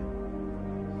taken mine,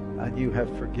 and you have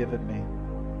forgiven me.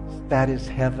 That is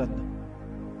heaven.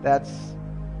 That's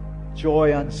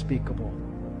joy unspeakable.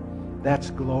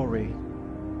 That's glory.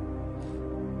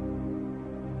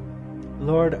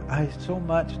 Lord, I so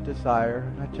much desire,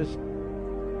 and I just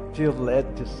feel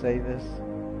led to say this,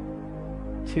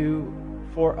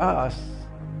 for us,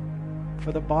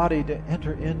 for the body to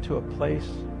enter into a place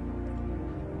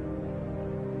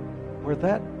where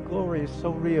that glory is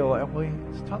so real, and we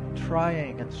stop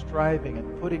trying and striving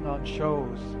and putting on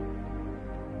shows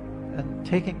and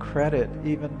taking credit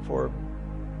even for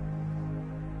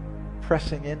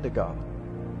pressing into God.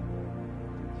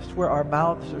 Just where our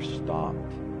mouths are stopped.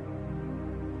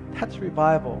 That's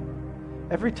revival.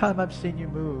 Every time I've seen you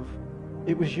move,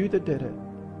 it was you that did it.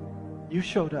 You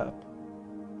showed up.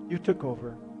 You took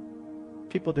over.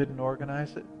 People didn't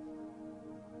organize it.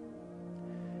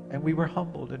 And we were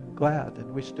humbled and glad,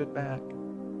 and we stood back.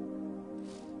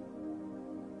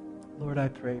 Lord, I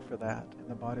pray for that in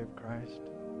the body of Christ.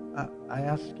 I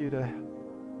ask you to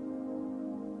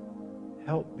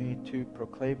help me to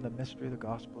proclaim the mystery of the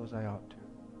gospel as I ought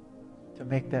to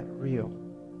make that real,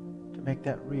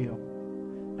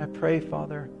 And I pray,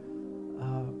 Father,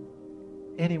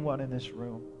 anyone in this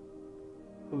room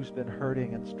who's been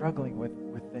hurting and struggling with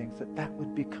things, that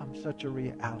would become such a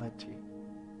reality.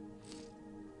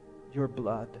 Your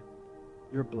blood,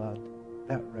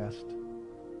 that rest,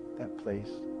 that place.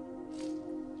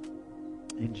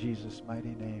 In Jesus'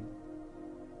 mighty name.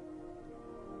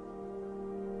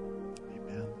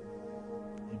 Amen.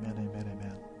 Amen, amen,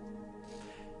 amen.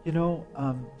 You know,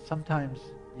 sometimes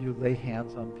you lay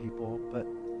hands on people, but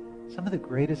some of the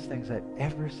greatest things I've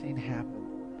ever seen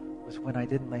happen was when I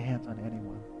didn't lay hands on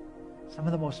anyone. Some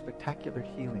of the most spectacular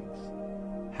healings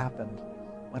happened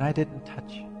when I didn't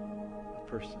touch a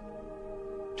person.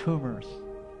 Tumors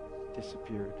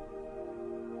disappeared.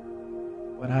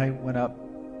 When I went up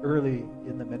early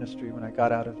in the ministry, when I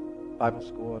got out of Bible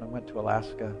school and I went to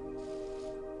Alaska,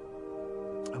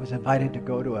 I was invited to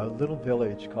go to a little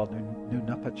village called New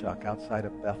Nupachuk outside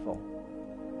of Bethel.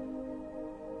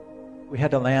 We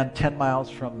had to land 10 miles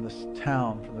from this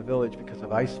town, from the village, because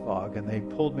of ice fog, and they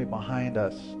pulled me behind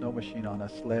a snow machine on a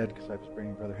sled because I was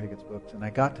bringing Brother Hagin's books. And I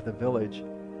got to the village,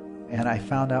 and I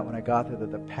found out when I got there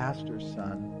that the pastor's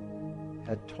son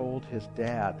had told his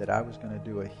dad that I was going to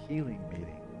do a healing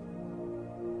meeting.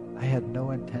 I had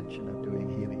no intention of doing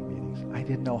healing meetings. I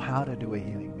didn't know how to do a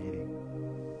healing meeting.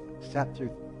 I sat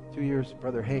through 2 years with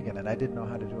Brother Hagin, and I didn't know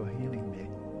how to do a healing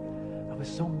meeting. I was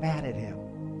so mad at him.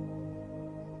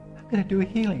 I'm going to do a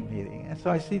healing meeting. And so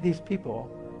I see these people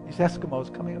these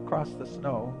Eskimos coming across the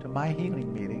snow to my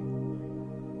healing meeting.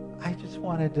 I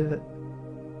wanted to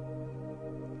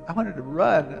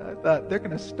run. I thought, they're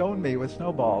going to stone me with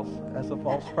snowballs as a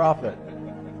false prophet.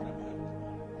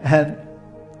 And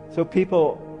so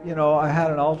people, I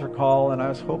had an altar call, and I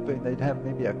was hoping they'd have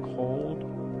maybe a cold.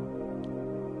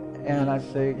 And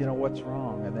I'd say, what's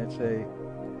wrong? And they'd say,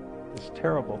 this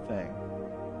terrible thing.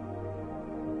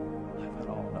 I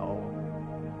thought, oh no.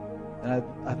 And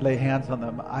I'd lay hands on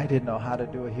them. I didn't know how to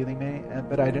do a healing meeting,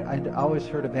 but I'd always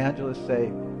heard evangelists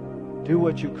say, do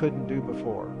what you couldn't do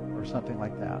before, or something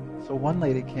like that. So one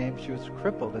lady came, she was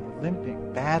crippled and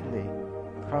limping badly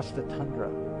across the tundra.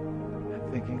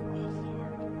 I'm thinking, oh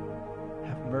Lord,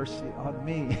 have mercy on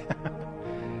me.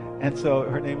 And so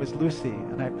her name was Lucy,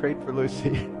 and I prayed for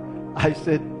Lucy. I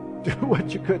said, do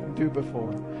what you couldn't do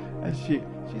before. And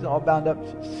she's all bound up.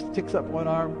 She sticks up one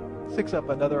arm, sticks up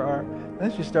another arm, and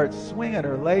then she starts swinging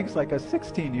her legs like a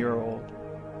 16-year-old.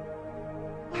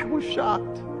 I was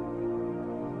shocked.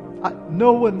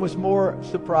 No one was more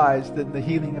surprised than the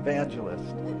healing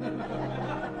evangelist.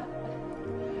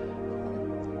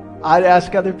 I'd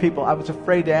ask other people. I was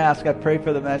afraid to ask. I'd pray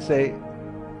for them, and I'd say,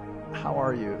 how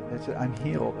are you? They said, I'm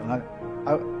healed.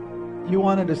 And you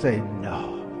wanted to say,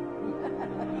 no.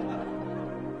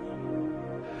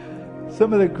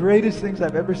 Some of the greatest things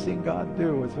I've ever seen God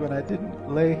do was when I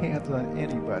didn't lay hands on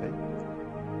anybody,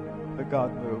 but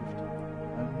God moved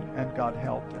and God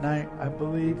helped. And I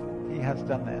believe He has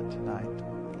done that tonight.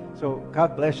 So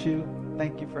God bless you.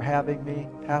 Thank you for having me.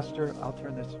 Pastor, I'll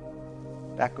turn this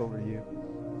back over to you.